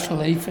Wally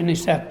Russell, he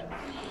finished up...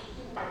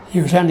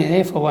 He was only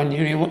there for 1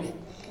 year.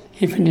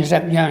 He finished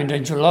up going to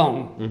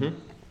Geelong. Mm-hmm.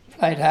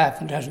 Played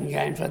half a dozen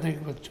games, I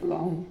think, with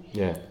Geelong.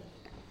 Yeah.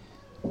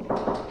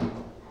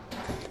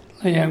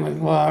 Leo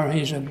Maguire,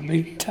 he's a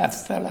big,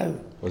 tough fellow.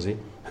 Was he?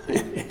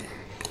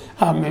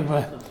 I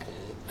remember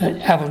at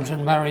Evans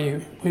and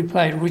Murray, we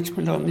played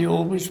Richmond on the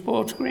Albury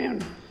Sports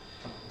Ground.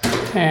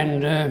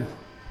 And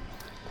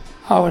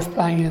I was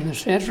playing in the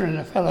centre, and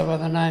a fellow by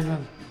the name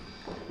of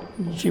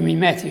Jimmy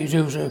Matthews,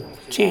 who was a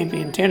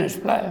champion tennis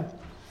player.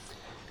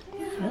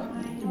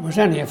 It was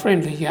only a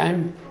friendly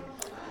game,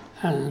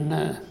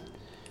 and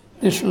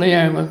this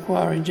Leo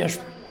Maguire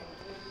just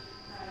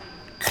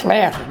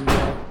clouted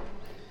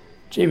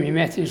Jimmy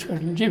Matthews, because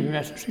Jimmy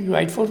Matthews was a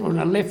great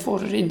footballer and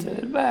left-footed into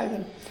the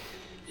bargain.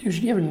 He was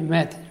giving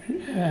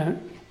Maguire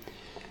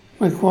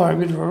a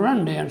bit of a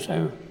rundown,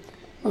 so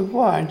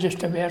Maguire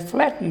just about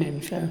flattened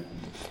him. So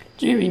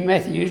Jimmy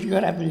Matthews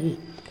got up and,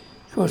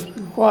 of course,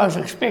 Maguire was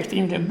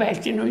expecting to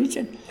back, he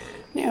said,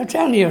 "Now, it's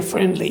only a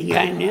friendly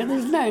game now,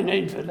 there's no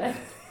need for that."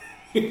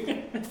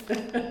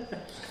 And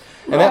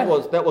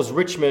that was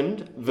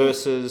Richmond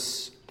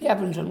versus... The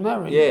Evans and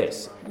Murray.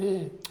 Yes.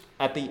 Yeah.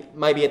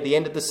 Maybe at the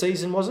end of the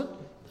season, was it?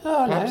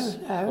 Oh, Perhaps?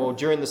 no. Or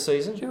during the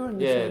season? During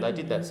the yeah, season, they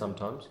did that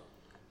sometimes.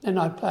 Then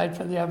I played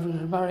for the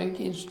Evans and Murray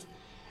against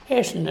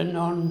Essendon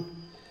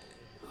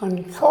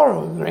on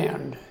Coral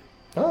ground.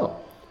 Oh.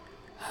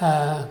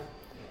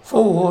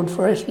 Forward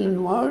for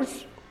Essendon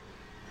was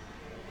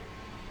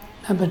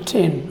number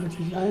 10, what's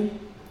his name?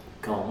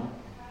 Coleman.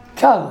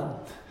 Cohen.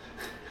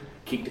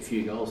 Kicked a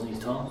few goals in his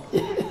time.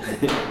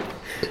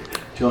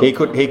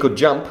 He could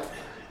jump.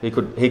 He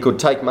could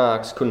take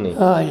marks, couldn't he?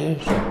 Oh,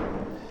 yes.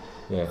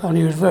 Yeah. And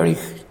he was very,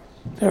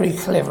 very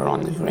clever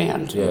on the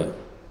ground. Yeah.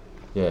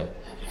 Yeah.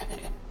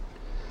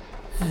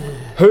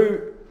 Who,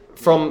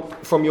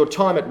 from your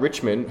time at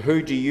Richmond,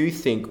 who do you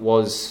think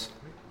was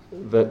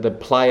the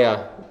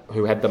player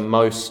who had the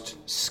most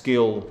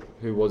skill,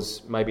 who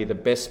was maybe the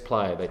best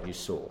player that you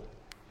saw?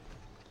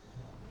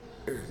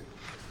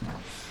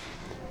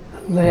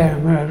 Leo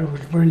Murray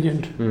was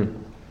brilliant.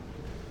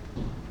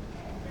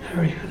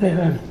 Very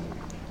clever.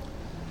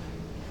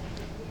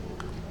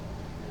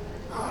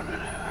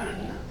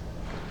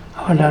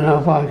 I don't know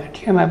if I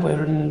could come up with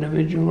an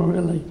individual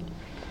really.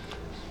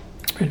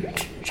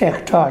 But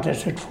Jack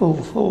Titus at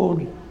full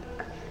forward.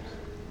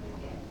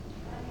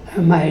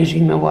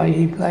 Amazing the way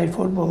he played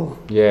football.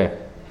 Yeah.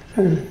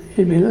 So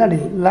he'd be bloody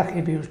lucky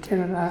if he was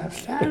 10.5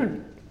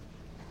 stone.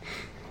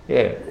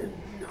 Yeah.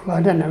 Well,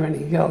 I don't know how many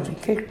goals he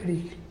kicked, but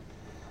he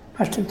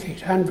must have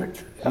kicked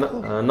hundreds.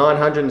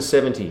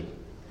 970.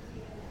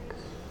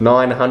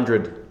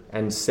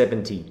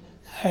 970.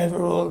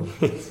 Overall.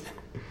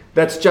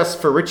 That's just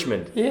for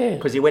Richmond. Yeah.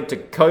 Because he went to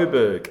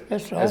Coburg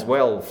That's right. as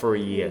well for a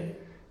year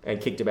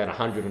and kicked about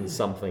 100 and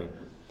something.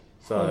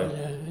 So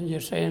You're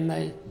saying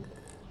they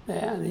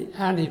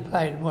only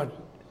played,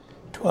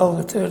 12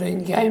 or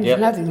 13 games? Yep.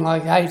 Nothing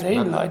like 18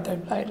 Nothing. like they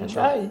played That's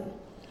today. right.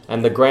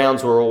 And the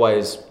grounds were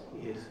always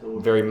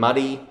very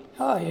muddy.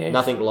 Oh, yes.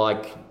 Nothing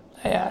like...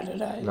 They are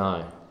today.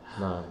 No.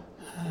 Now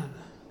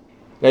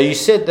you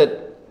said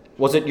that,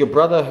 was it your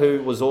brother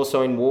who was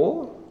also in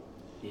war?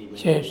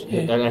 Yes,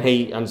 yes. And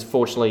he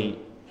unfortunately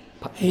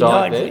He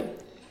died there?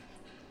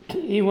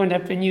 He went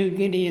up to New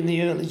Guinea in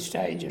the early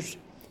stages,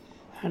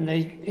 and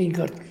he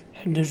got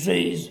a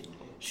disease,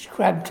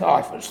 scrub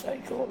typhus they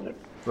called it,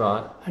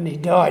 Right. and he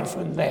died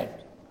from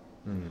that.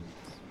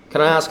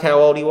 Can I ask how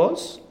old he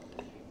was?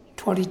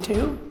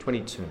 22?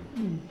 22.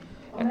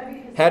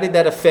 How did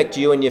that affect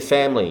you and your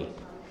family?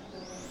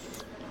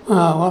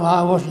 Oh, well,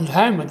 I wasn't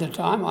home at the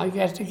time. I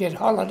had to get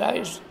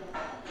holidays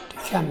to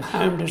come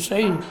home to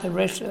see the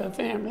rest of the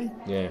family.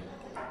 Yeah.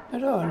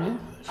 But oh, no,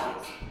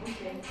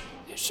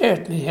 it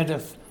certainly had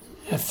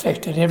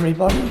affected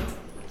everybody.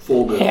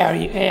 4 girls.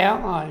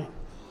 How,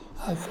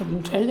 I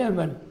couldn't tell you,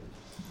 but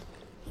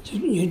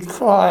you'd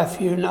cry a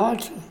few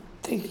nights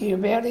thinking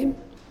about him.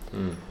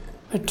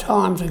 But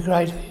time's a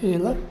great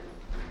healer.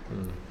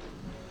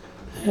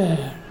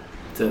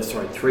 So,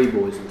 sorry, 3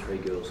 boys and 3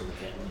 girls in the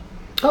family.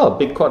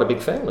 Oh, quite a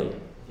big family.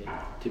 Yeah,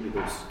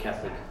 typical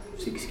Catholic,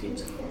 6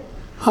 kids.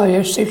 Oh,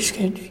 yeah, 6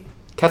 kids.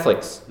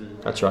 Catholics.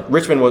 That's right.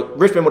 Richmond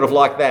would have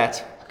liked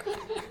that.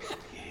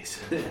 Yes.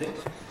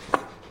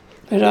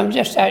 But I'm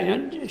just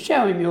saying,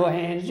 show him your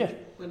hands. Just,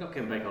 We're not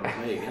coming back on to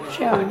me again.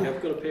 Show him.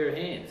 I've got a pair of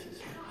hands.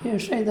 you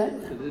see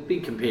that? They're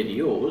big compared to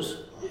yours.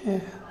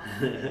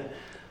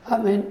 I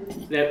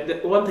mean, Now, the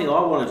one thing I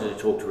wanted to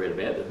talk to Red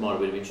about that might have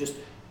been of interest,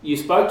 you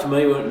spoke to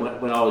me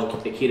when I was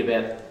a kid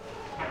about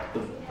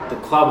the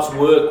clubs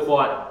were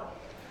quite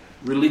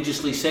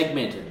religiously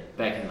segmented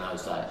back in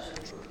those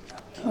days.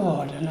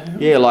 oh, I don't know.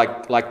 Yeah,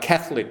 like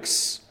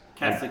Catholics.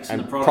 Catholics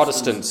and and, the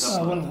Protestants. Protestants.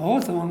 Oh, well,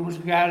 Hawthorn was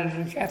regarded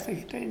as a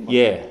Catholic team.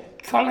 Yeah.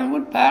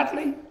 Collingwood,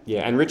 partly.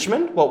 Yeah. And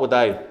Richmond, what were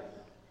they?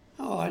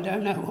 Oh, I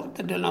don't know what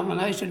the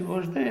denomination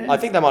was there. I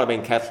think they might have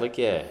been Catholic,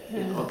 yeah.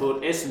 I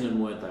thought Essendon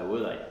weren't they, were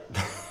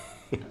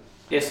they?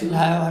 Essendon? No,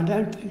 I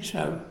don't think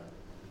so.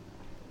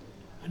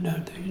 I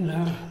don't think,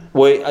 no.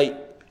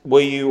 Were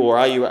you or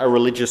are you a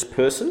religious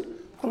person?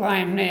 Well, I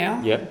am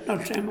now. Yep.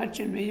 Not so much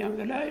in my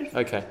younger days.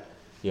 Okay.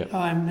 Yeah.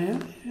 I am now.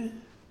 Yeah.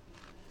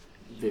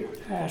 Very.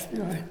 Ask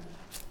me.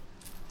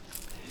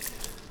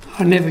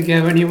 I never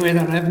go anywhere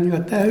that I haven't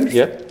got those.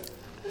 Yep.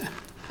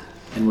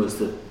 And was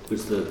the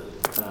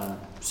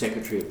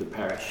secretary of the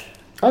parish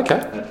Okay.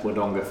 at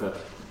Wodonga for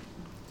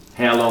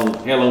how long?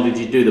 How long did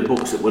you do the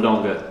books at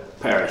Wodonga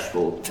Parish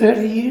for?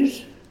 30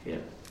 years. Yeah.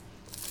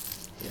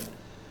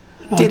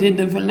 I did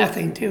them for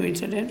nothing too,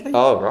 incidentally.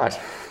 Oh, right.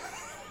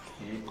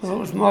 Well, it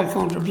was my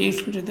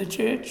contribution to the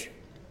church.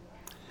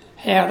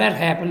 How that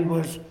happened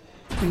was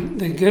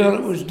the girl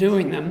that was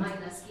doing them,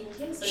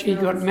 she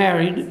got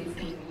married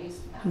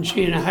and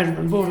she and her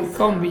husband bought a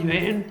combi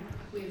van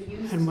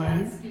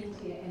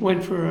and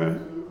went for a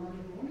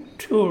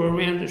tour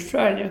around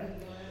Australia.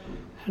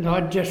 And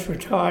I'd just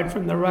retired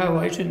from the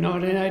railways in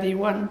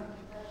 1981.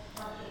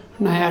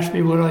 And they asked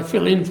me would I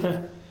fill in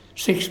for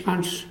 6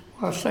 months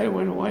whilst they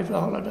went away for the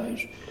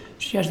holidays.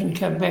 She hasn't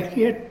come back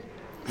yet.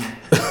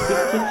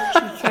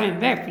 She came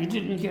back, he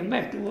didn't come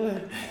back to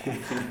work. So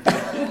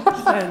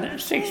that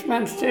 6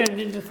 months turned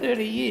into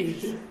 30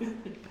 years.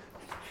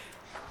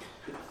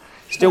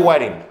 Still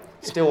waiting.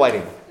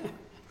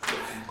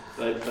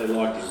 They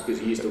liked him because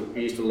he used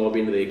to lob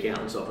into the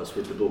accountant's office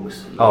with the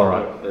books. Oh,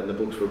 right. And the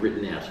books were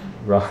written out.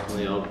 Right. On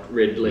the old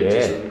red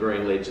ledgers Yeah. and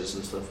green ledgers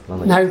and stuff. No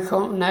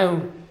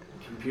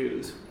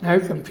Computers.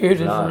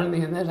 computers No. or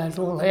anything, and that's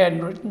all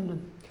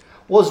handwritten.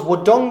 Was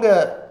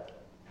Wodonga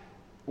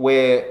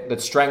where the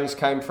Strangs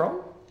came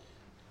from?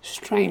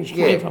 Strange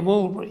Yeah. came from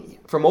Albury.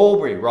 From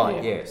Albury, right,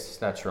 Yeah. yes,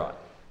 that's right.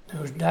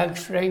 There was Doug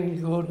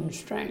Strang, Gordon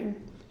Strang.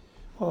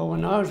 Well,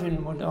 when I was in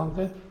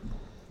Wodonga,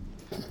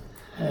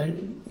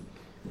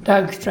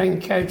 Doug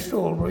Strang coached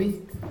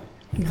Albury,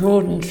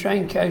 Gordon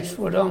Strang coached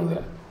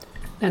Wodonga.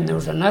 Then there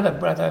was another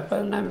brother by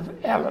the name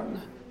of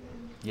Alan.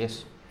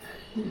 Yes.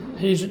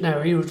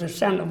 He was the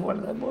son of one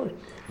of the boys.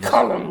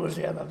 Colin was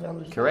the other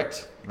fellow.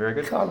 Correct. Very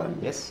good. Colin.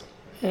 Yes.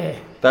 Yeah.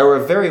 They were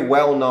a very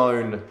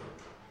well-known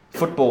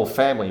football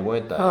family,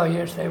 weren't they? Oh,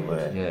 yes, they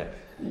were. Yeah.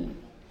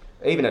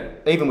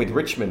 Even with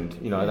Richmond,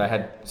 they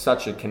had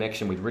such a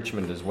connection with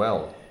Richmond as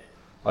well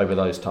over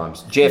those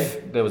times.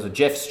 There was a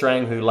Jeff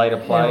Strang who later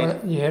played. Yeah,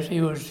 well, yes, he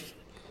was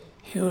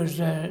He was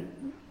I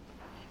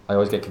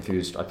always get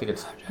confused. I think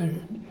it's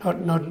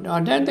not. I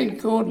don't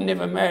think Gordon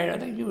ever married. I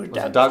think he was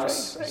Doug's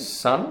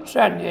son.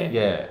 Son, yeah.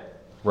 Yeah.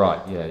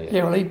 Right. Yeah.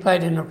 Yeah, well, he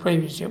played in a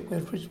premiership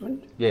with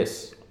Richmond.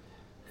 Yes.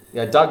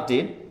 Yeah, Doug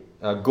did.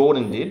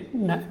 Gordon did.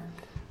 No,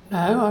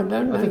 I don't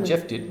know. I think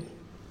Jeff did.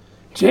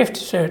 Jeff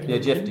certainly. Yeah,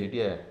 Jeff did.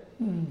 Yeah.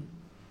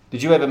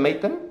 Did you ever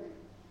meet them?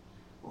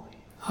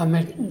 I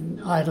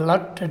had a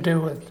lot to do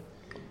with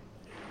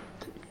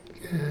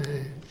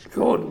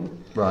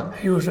Gordon. Right.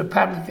 He was a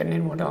publican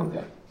in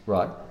Wodonga.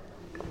 Right.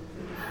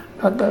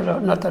 Not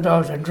that I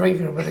was a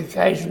drinker, but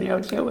occasionally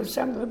I'd go with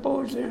some of the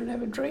boys there and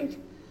have a drink.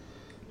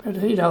 But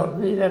he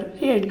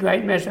had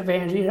great mess of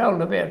hands. He'd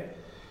hold about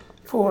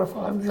 4 or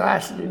 5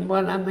 glasses in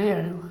one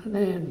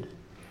hand.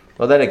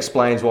 Well, that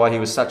explains why he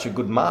was such a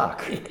good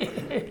mark.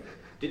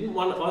 Didn't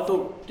one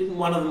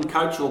of them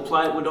coach or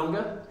play at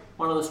Wodonga?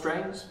 One of the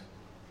Strangs?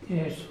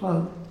 Yes,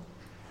 well,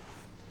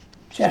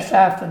 just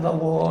after the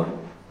war,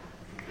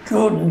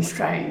 Jordan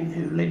Strang,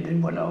 who lived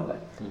in Wodonga,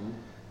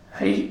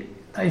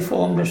 they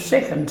formed a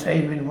second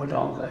team in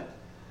Wodonga,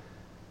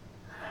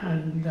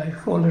 and they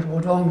called it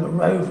Wodonga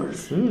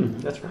Rovers.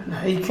 That's right. And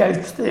he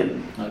coached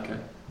them. Okay.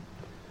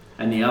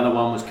 And the other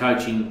one was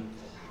coaching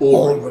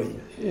Albury.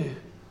 Yeah.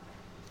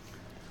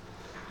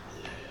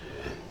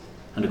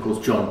 And of course,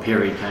 John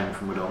Perry came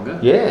from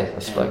Wodonga. Yeah, I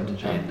spoke to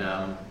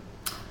John.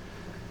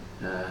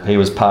 And he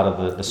was part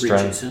of the Strang.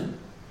 Richardson.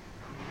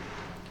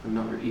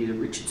 Not either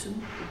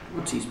Richardson.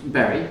 What's his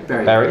Barry?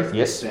 Barry,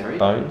 yes. Barry.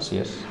 Bones,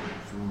 yes.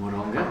 From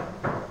Wodonga.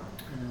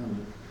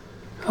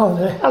 Oh,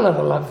 there's a hell of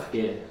a lot.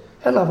 Yeah.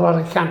 Hell of a lot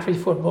of country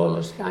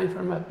footballers came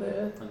from up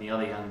there. And the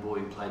other young boy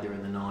who played there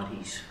in the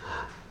 90s.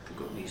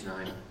 Forgotten his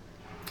name.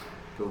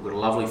 So we've got a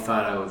lovely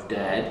photo of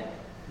Dad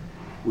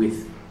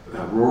with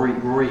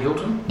Rory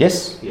Hilton.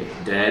 Yes. Yeah,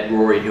 Dad,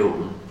 Rory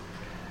Hilton,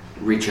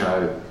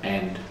 Richo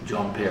and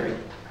John Perry.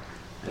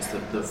 That's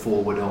the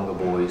 4 Wodonga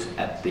boys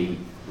at the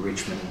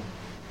Richmond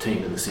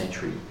Team of the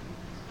Century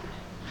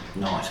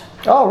night.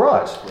 Oh,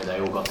 right. Where they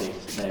all got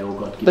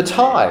given the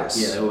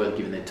ties. Yeah, they all got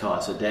given their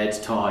ties. So Dad's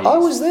tie. I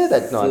was there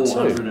that night too.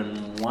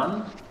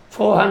 401.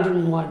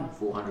 401.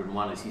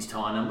 401 is his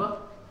tie number,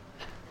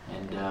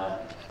 and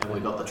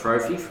we got the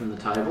trophy from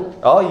the table.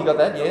 Oh, you got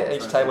that? Yeah.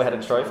 Each table had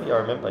a trophy. I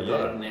remember.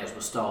 Yeah. And ours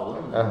was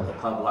stolen. The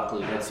club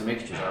luckily had some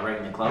extras. I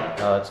rang the club.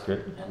 Oh, that's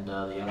good. And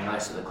the young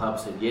mates at the club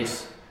said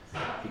yes,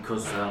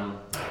 because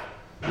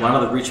one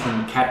of the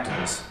Richmond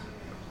captains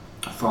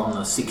from the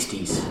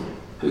 60s,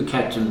 who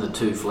captained the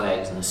 2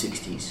 flags in the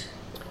 60s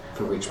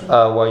for Richmond?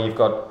 Well, you've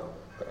got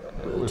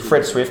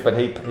Fred Swift, but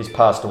he's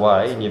passed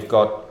away, and you've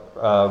got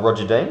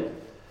Roger Dean.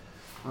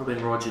 Might have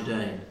been Roger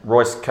Dean.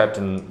 Royce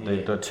captained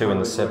the 2 in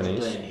the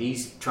 70s. Dean.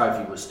 His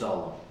trophy was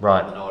stolen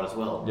right. the night as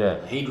well.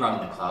 Yeah. He'd run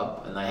the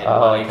club, and they had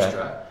one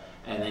extra.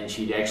 And then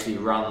she'd actually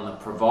run the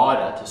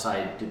provider to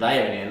say, did they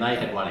have any? And they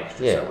had one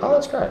extra. Yeah. So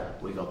that's great.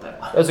 We got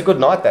that one. It was a good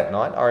night that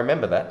night. I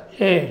remember that.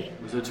 Yeah.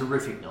 It was a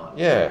terrific night.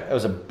 Yeah. It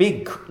was a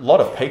big lot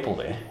of people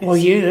there. Were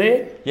you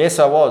there? Yes,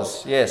 I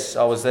was. Yes,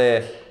 I was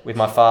there with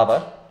my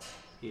father.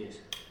 Yes.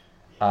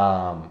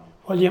 Well,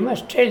 you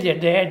must tell your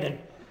dad that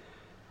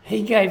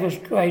he gave us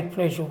great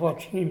pleasure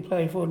watching him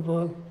play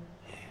football.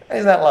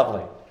 Isn't that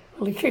lovely?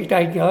 Well, he kicked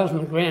 8 goals in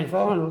the grand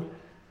final.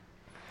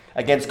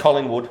 Against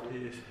Collingwood.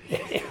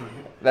 Yes.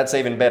 That's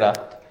even better.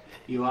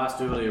 You asked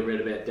earlier,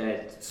 Red, about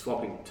Dad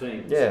swapping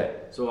teams. Yeah.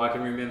 So I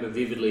can remember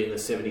vividly in the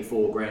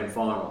 74 grand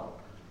final,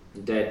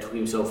 Dad took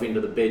himself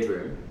into the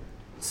bedroom,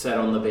 sat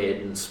on the bed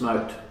and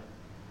smoked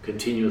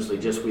continuously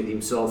just with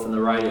himself and the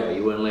radio.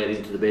 You weren't allowed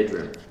into the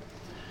bedroom.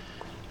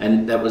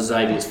 And that was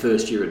Xavier's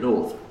first year at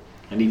North.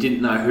 And he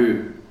didn't know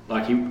who,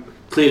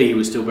 clearly he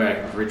was still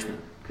barracking for Richmond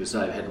because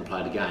Xavier hadn't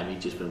played a game, he'd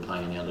just been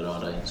playing in the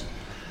under-19s.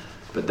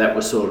 But that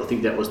was I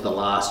think that was the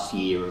last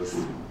year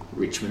of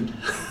Richmond.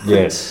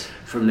 Yes.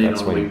 From then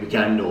on, we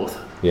became North.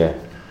 Yeah.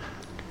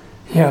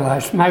 Yeah, well, I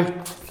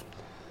smoked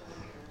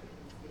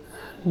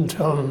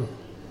until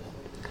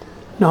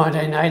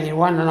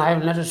 1981 and I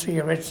haven't had a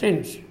cigarette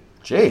since.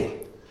 Gee.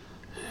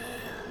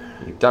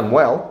 You've done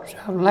well. So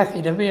I'm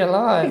lucky to be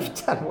alive.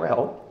 You've done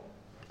well.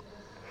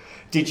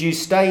 Did you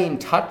stay in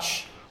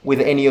touch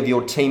with any of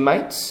your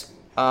teammates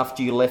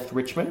after you left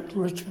Richmond?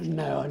 Richmond,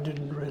 no, I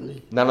didn't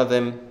really. None of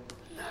them?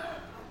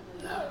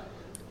 No.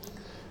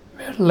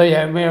 But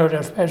Leo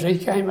Meredith, as he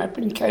came up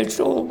and coached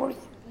Albury.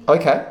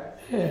 Okay.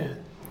 Yeah.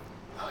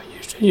 I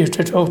used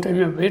to talk to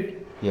him a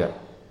bit. Yeah.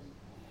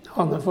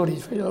 On the footy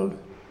field.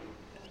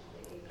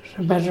 As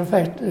a matter of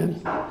fact,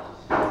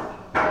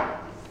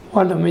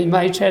 one of my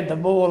mates had the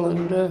ball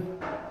and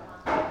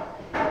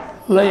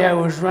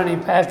Leo was running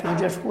past me,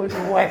 just went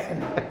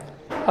whacking.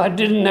 I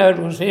didn't know it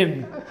was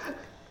him.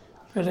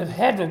 But if it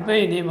had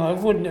been him, I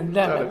wouldn't have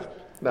done it.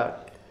 No.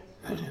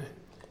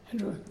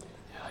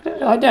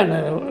 I don't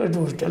know if it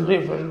was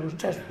deliberate. It was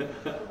just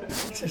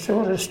to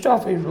sort of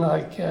stop him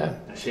like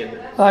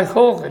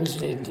Hawkins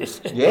did.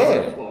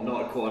 Yeah. Well,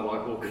 not quite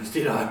like Hawkins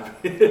did, I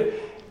hope.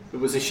 It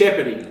was a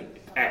shepherding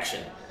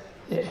action.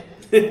 Yeah.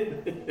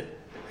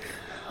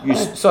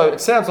 So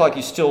it sounds like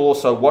you still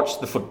also watch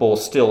the football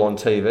still on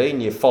TV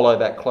and you follow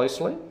that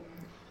closely?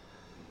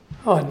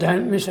 I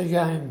don't miss a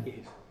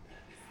game.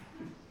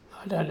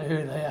 I don't know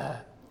who they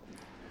are.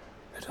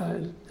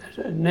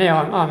 But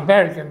now I'm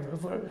barracking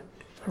for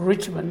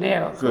Richmond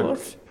now, of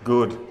course.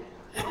 Good.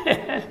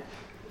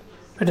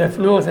 But if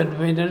North had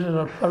been in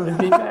it, I'd probably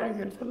be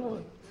barracking for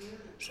North.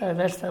 So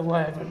that's the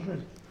way of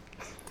it.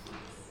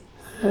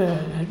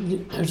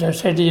 But, as I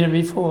said to you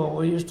before,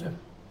 we used to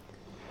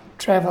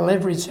travel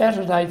every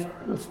Saturday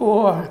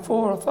for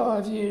 4 or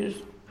 5 years,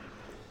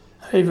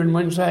 even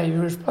when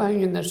Xavier was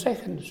playing in the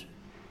seconds.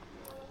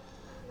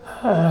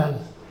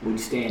 We'd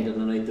stand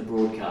underneath the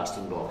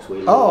broadcasting box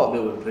where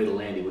Bill and Peter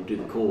Landy would do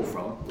the call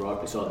from,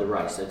 right beside the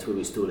race. That's where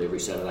we stood every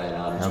Saturday at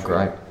Arden Street.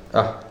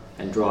 Great.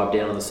 And drive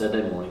down on the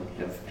Saturday morning,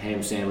 have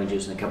ham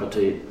sandwiches and a cup of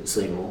tea at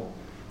Seymour.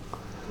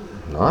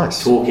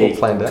 Nice. Talk his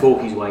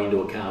way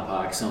into a car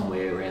park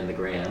somewhere around the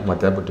ground. My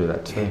dad would do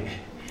that too.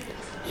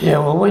 Yeah,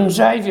 well, when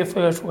Xavier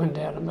first went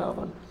down to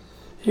Melbourne,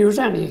 he was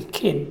only a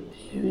kid.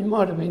 He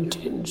might have been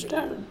 10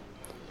 stone.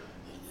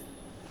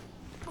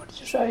 What did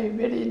you say? A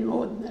bit any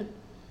more than that?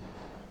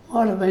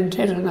 Might have been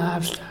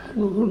 10.5 stone,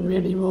 wouldn't be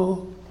any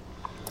more.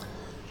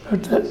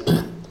 But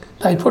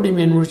they put him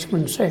in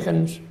Richmond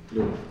seconds.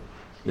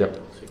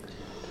 Yep.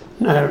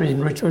 No,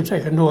 in Richmond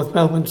seconds, North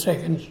Melbourne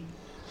seconds.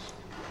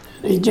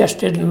 He just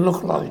didn't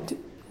look like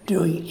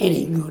doing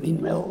any good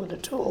in Melbourne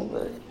at all.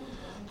 But,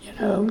 you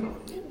know,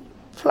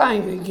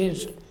 playing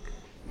against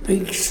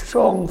big,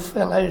 strong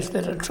fellows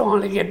that are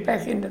trying to get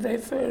back into their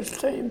first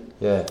team.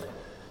 Yeah.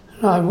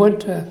 And I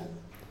went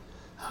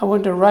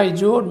to Ray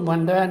Jordan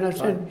one day and I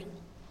said,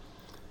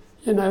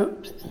 you know,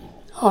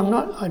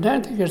 I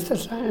don't think it's the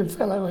same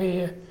fellow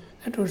here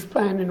that was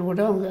playing in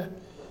Wodonga,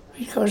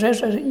 because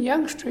as a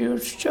youngster he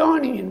was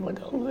shining in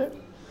Wodonga.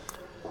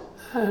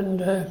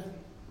 And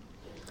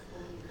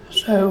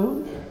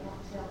so,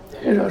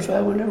 as I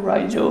went to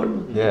Ray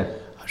Jordan, I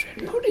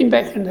said, put him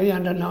back in the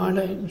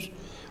under-19s.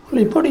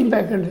 Well, he put him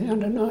back in the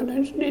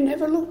under-19s and he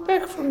never looked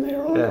back from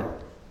there on. Yeah.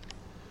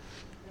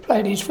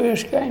 Played his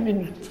first game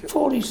in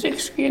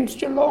 46 against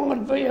Geelong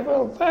at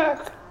VFL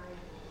Park.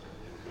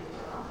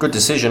 Good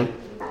decision.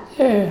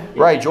 Yeah.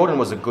 Ray Jordan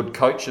was a good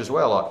coach as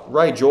well.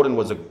 Ray Jordan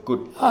was a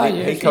good...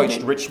 he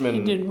coached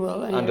Richmond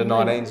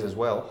under-19s as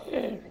well.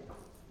 Yeah.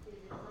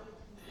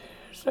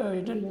 So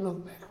he didn't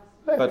look back.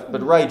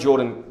 But Ray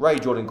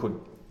Jordan could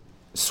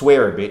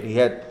swear a bit. He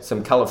had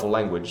some colourful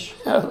language.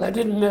 Oh, I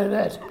didn't know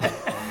that.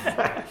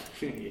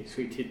 Yes,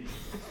 we did.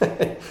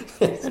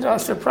 And I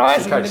was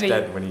surprised that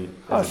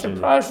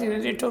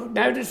he took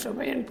notice of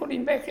me and put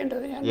him back into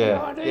the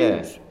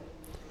under-19s.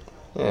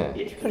 Yeah. But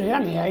he's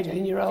only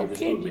 18-year-old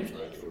kid.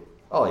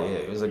 Oh yeah,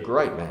 he was a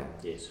great man.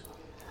 Yes.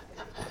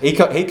 He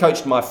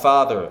coached my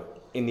father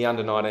in the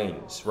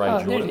under-19s,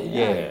 Ray Jordan.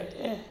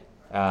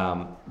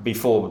 Yeah.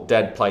 Before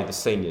Dad played the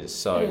seniors,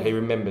 so he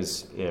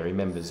remembers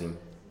him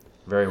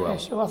very well.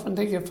 Yes, you often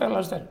think of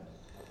fellas that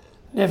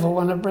never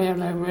won a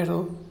Brownlow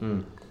medal.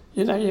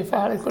 You know, your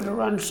father could have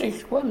won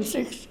 6.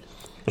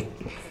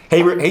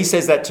 He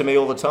says that to me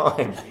all the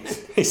time.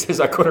 He says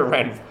I could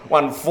have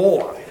won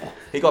 4.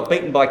 He got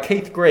beaten by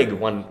Keith Gregg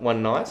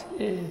one night.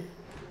 Yeah.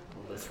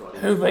 That's right.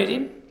 Who beat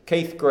him?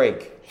 Keith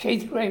Gregg.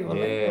 Keith Gregg.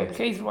 Well,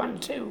 Keith won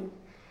 2.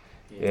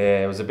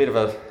 Yeah, it was a big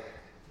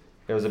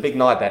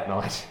night that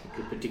night.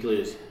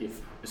 Particularly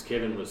as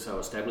Kevin was so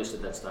established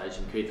at that stage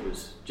and Keith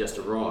was just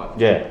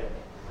arrived. Yeah.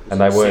 And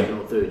they were second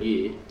or third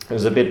year. It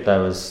was a bit.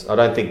 I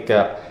don't think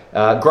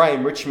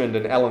Graham Richmond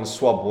and Alan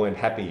Swab weren't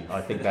happy. I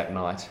think that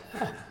night.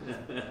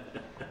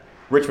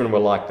 Richmond were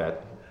like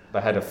that.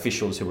 They had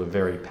officials who were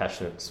very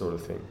passionate, sort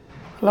of thing.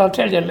 Well, I'll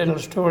tell you a little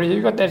story.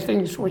 You got that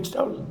thing switched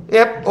on?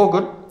 Yep, all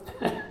good.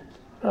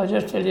 I'll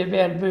just tell you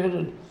about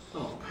Bernard.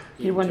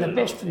 He won the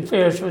best and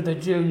fairest for the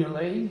Junior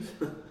League.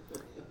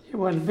 He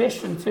won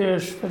best and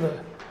fairest for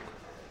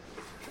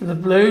the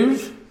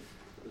Blues.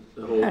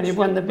 And he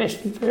won the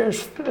best and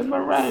fairest for the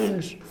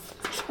Maroons.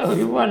 So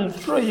he won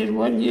 3 in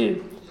 1 year.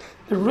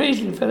 The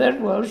reason for that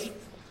was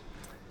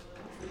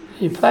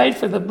he played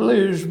for the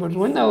Blues, but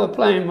when they were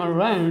playing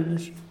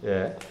Maroons,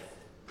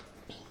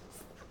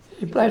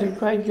 he played a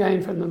great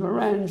game for the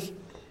Maroons,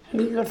 and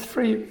he got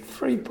three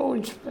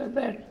points for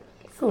that.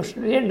 Of course,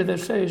 at the end of the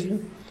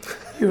season,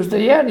 he was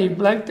the only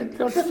bloke that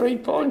got 3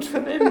 points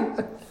for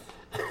them.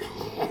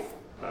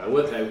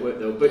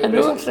 And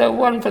also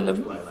one for the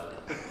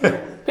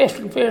best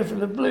and fairest for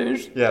the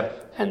Blues,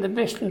 and the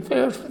best and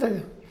fairest for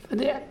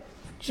the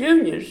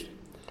juniors.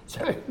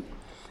 So,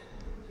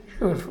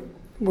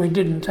 we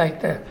didn't take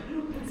the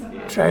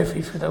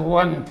trophy for the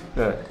one.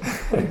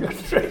 We got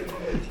 3.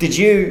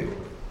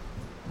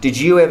 Did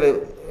you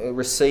ever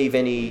receive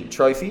any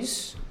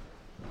trophies?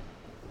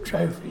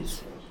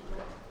 Trophies.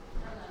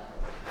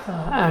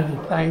 Only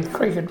playing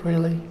cricket,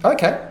 really.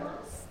 Okay.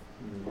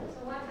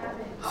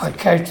 I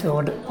coached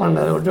one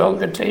of the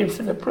Wodonga teams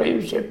for the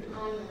premiership.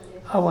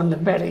 I won the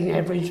batting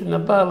average and the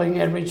bowling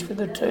average for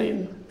the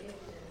team,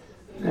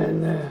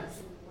 and the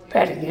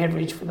batting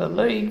average for the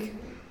league,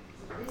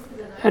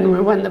 and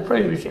we won the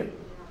premiership.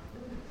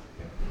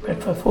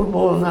 But for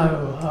football,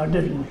 no, I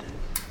didn't.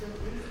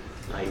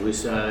 No,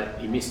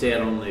 he missed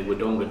out on the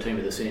Wodonga team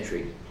of the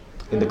century.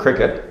 In the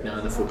cricket? No,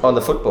 in the football. On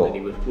the football? And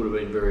he would have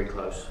been very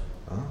close.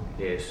 Oh.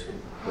 Yes.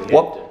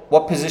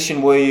 What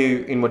position were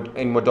you in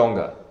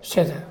Wodonga?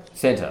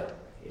 Centre.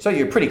 So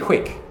you're pretty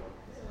quick.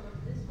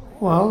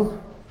 Well,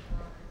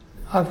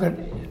 I've got...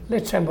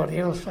 Let somebody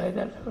else say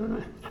that,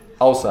 haven't I?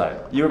 I'll say.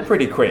 You were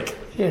pretty quick.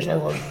 Yes, I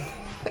was.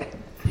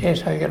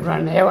 Yes, I could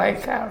run the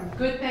highway car.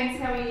 Good,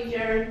 thanks. How are you,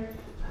 Jared?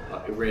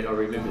 I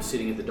remember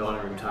sitting at the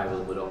dining room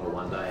table in Wodonga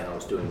one day and I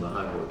was doing my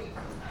homework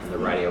and the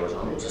radio was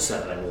on. It was a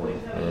Saturday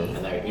morning and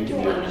they were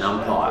interviewing an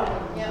umpire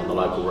on the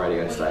local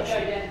radio station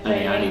and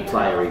the only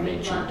player he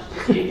mentioned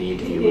in the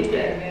interview was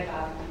Dad.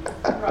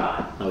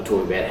 They were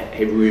talking about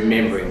him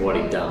remembering what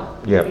he'd done.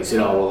 Yep. He said,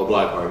 oh, well, the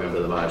bloke I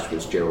remember the most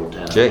was Gerald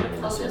Tanner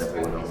in the centre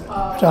for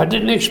Wodonga. So I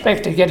didn't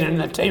expect to get in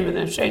the team of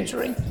the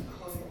century.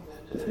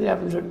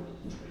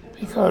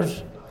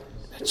 Because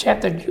the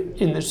chap that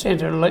in the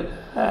centre,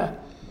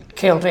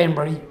 Kelt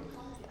Embry,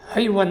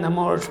 he won the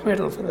Morris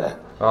Medal for the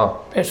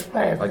best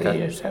player for the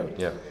year. So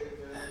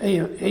he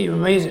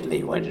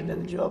immediately went into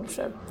the job.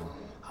 So,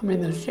 I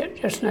mean, there's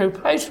just no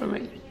place for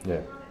me.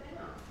 Yeah.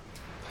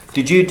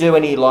 Did you do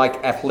any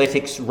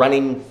athletics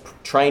running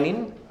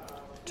training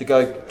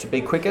to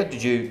be quicker?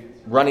 Did you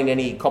run in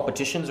any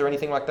competitions or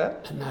anything like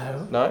that?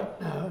 No. No?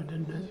 No, I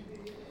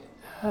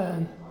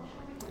didn't.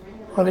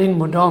 Well, in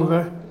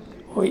Wodonga,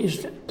 we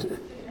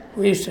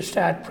used to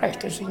start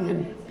practicing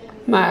in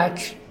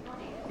March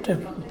to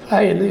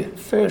play in the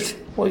first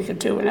week or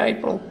two in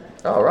April.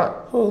 Oh, right.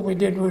 All we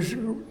did was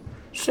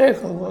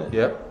circle work.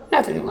 Yep.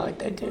 Nothing like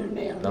they do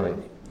now.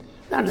 Nothing.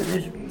 None of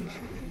this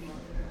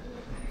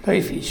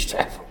beefy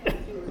stuff.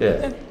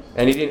 Yeah.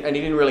 And you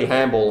didn't really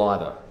handball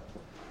either.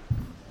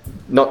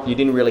 You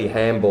didn't really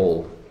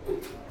handball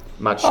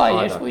much either.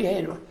 Oh, yes, we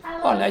handball.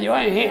 Oh, no, you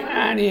only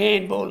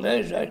handball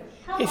those days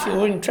if you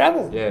were in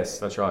trouble. Yes,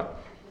 that's right.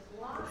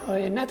 Oh,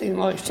 yeah, nothing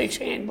like 6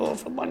 handballs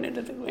from one end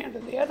of the ground to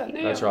the other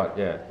now. That's right,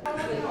 yeah.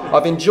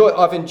 I've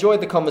enjoyed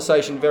the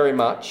conversation very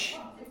much.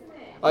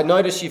 I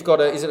notice you've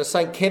got is it a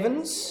St.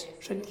 Kevin's?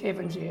 St.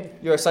 Kevin's, yeah.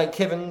 You're a St.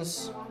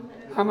 Kevin's?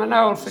 I'm an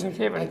old St.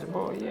 Kevin's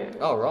boy, yeah.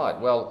 Oh, right.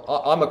 Well,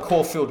 I'm a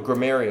Caulfield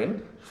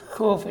grammarian.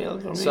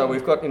 Caulfield grammarian. So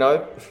we've got,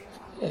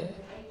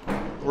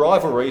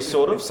 rivalry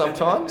sort of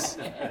sometimes.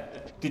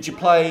 Did you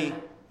play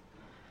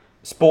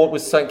sport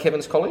with St.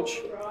 Kevin's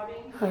College?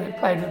 I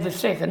played with the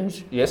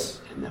seconds. Yes.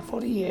 In the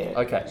footy, yeah.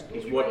 Okay.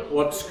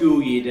 What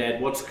school year,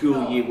 Dad? What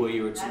school year were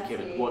you at St.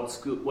 Kevin's?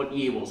 What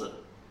year was it?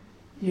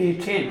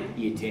 Year 10.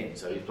 Year 10.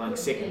 So he was playing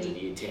seconds at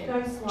year 10.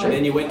 And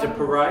then you went to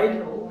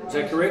Parade. Is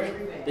that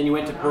correct? Then you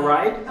went to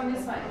Parade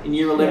in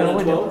year 11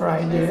 and 12? I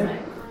went to Parade, yeah.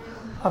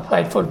 I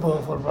played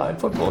football for Parade,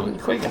 football and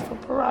cricket for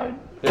Parade.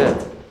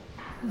 Yeah.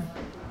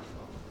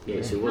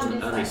 Yes, it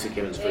wasn't only St.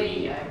 Kevin's for a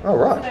year. Oh,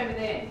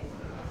 right.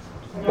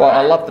 Well,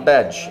 I love the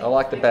badge. I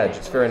like the badge.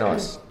 It's very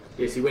nice.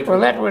 Yes, he went. Well,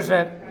 that was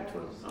a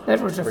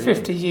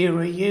 50-year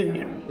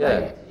reunion.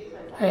 Yeah.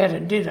 They had a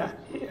dinner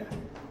here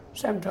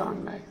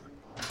sometime back.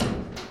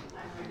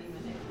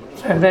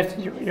 So that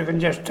you can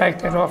just take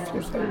that off,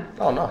 you see.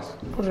 Oh, nice.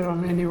 Put it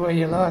on anywhere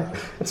you like.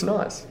 It's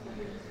nice.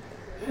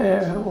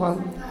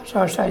 So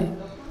I say,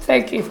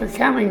 thank you for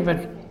coming,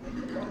 but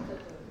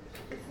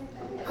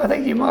I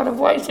think you might have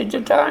wasted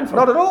your time.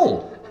 Not at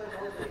all.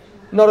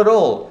 Not at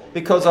all.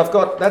 Because I've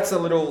got,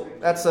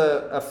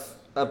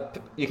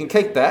 you can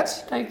keep that.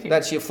 Thank you.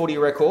 That's your footy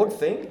record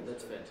thing.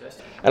 That's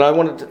fantastic. And I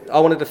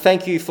wanted to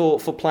thank you for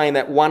playing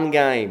that one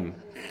game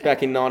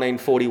back in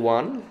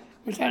 1941. It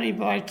was only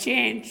by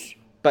chance.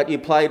 But you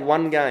played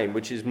one game,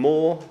 which is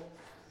more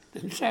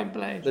than some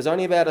players. There's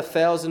only about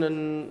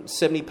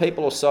 1,070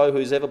 people or so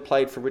who's ever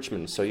played for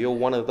Richmond, so you're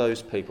one of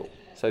those people.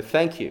 So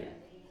thank you.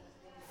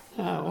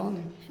 Oh, well,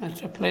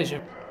 that's a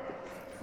pleasure.